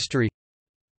Cultural History.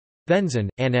 Benzon,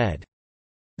 Ann ed.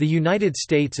 The United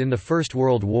States in the First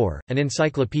World War, An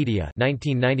Encyclopedia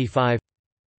 1995.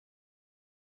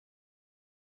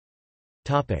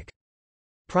 Topic.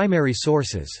 Primary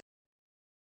sources.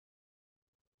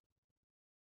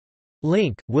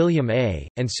 Link, William A.,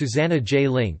 and Susanna J.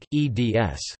 Link,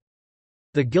 eds.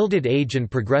 The Gilded Age and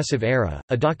Progressive Era,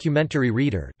 A Documentary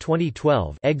Reader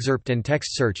 2012 excerpt and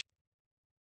text search.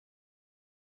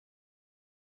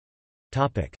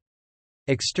 Topic.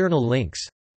 External links.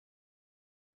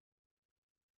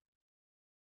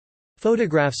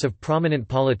 Photographs of prominent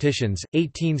politicians,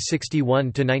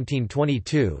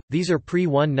 1861–1922, these are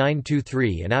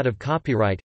pre-1923 and out of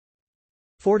copyright.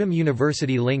 Fordham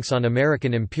University links on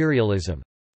American imperialism.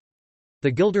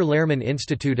 The Gilder Lehrman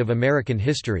Institute of American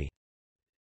History.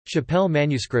 Chappell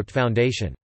Manuscript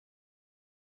Foundation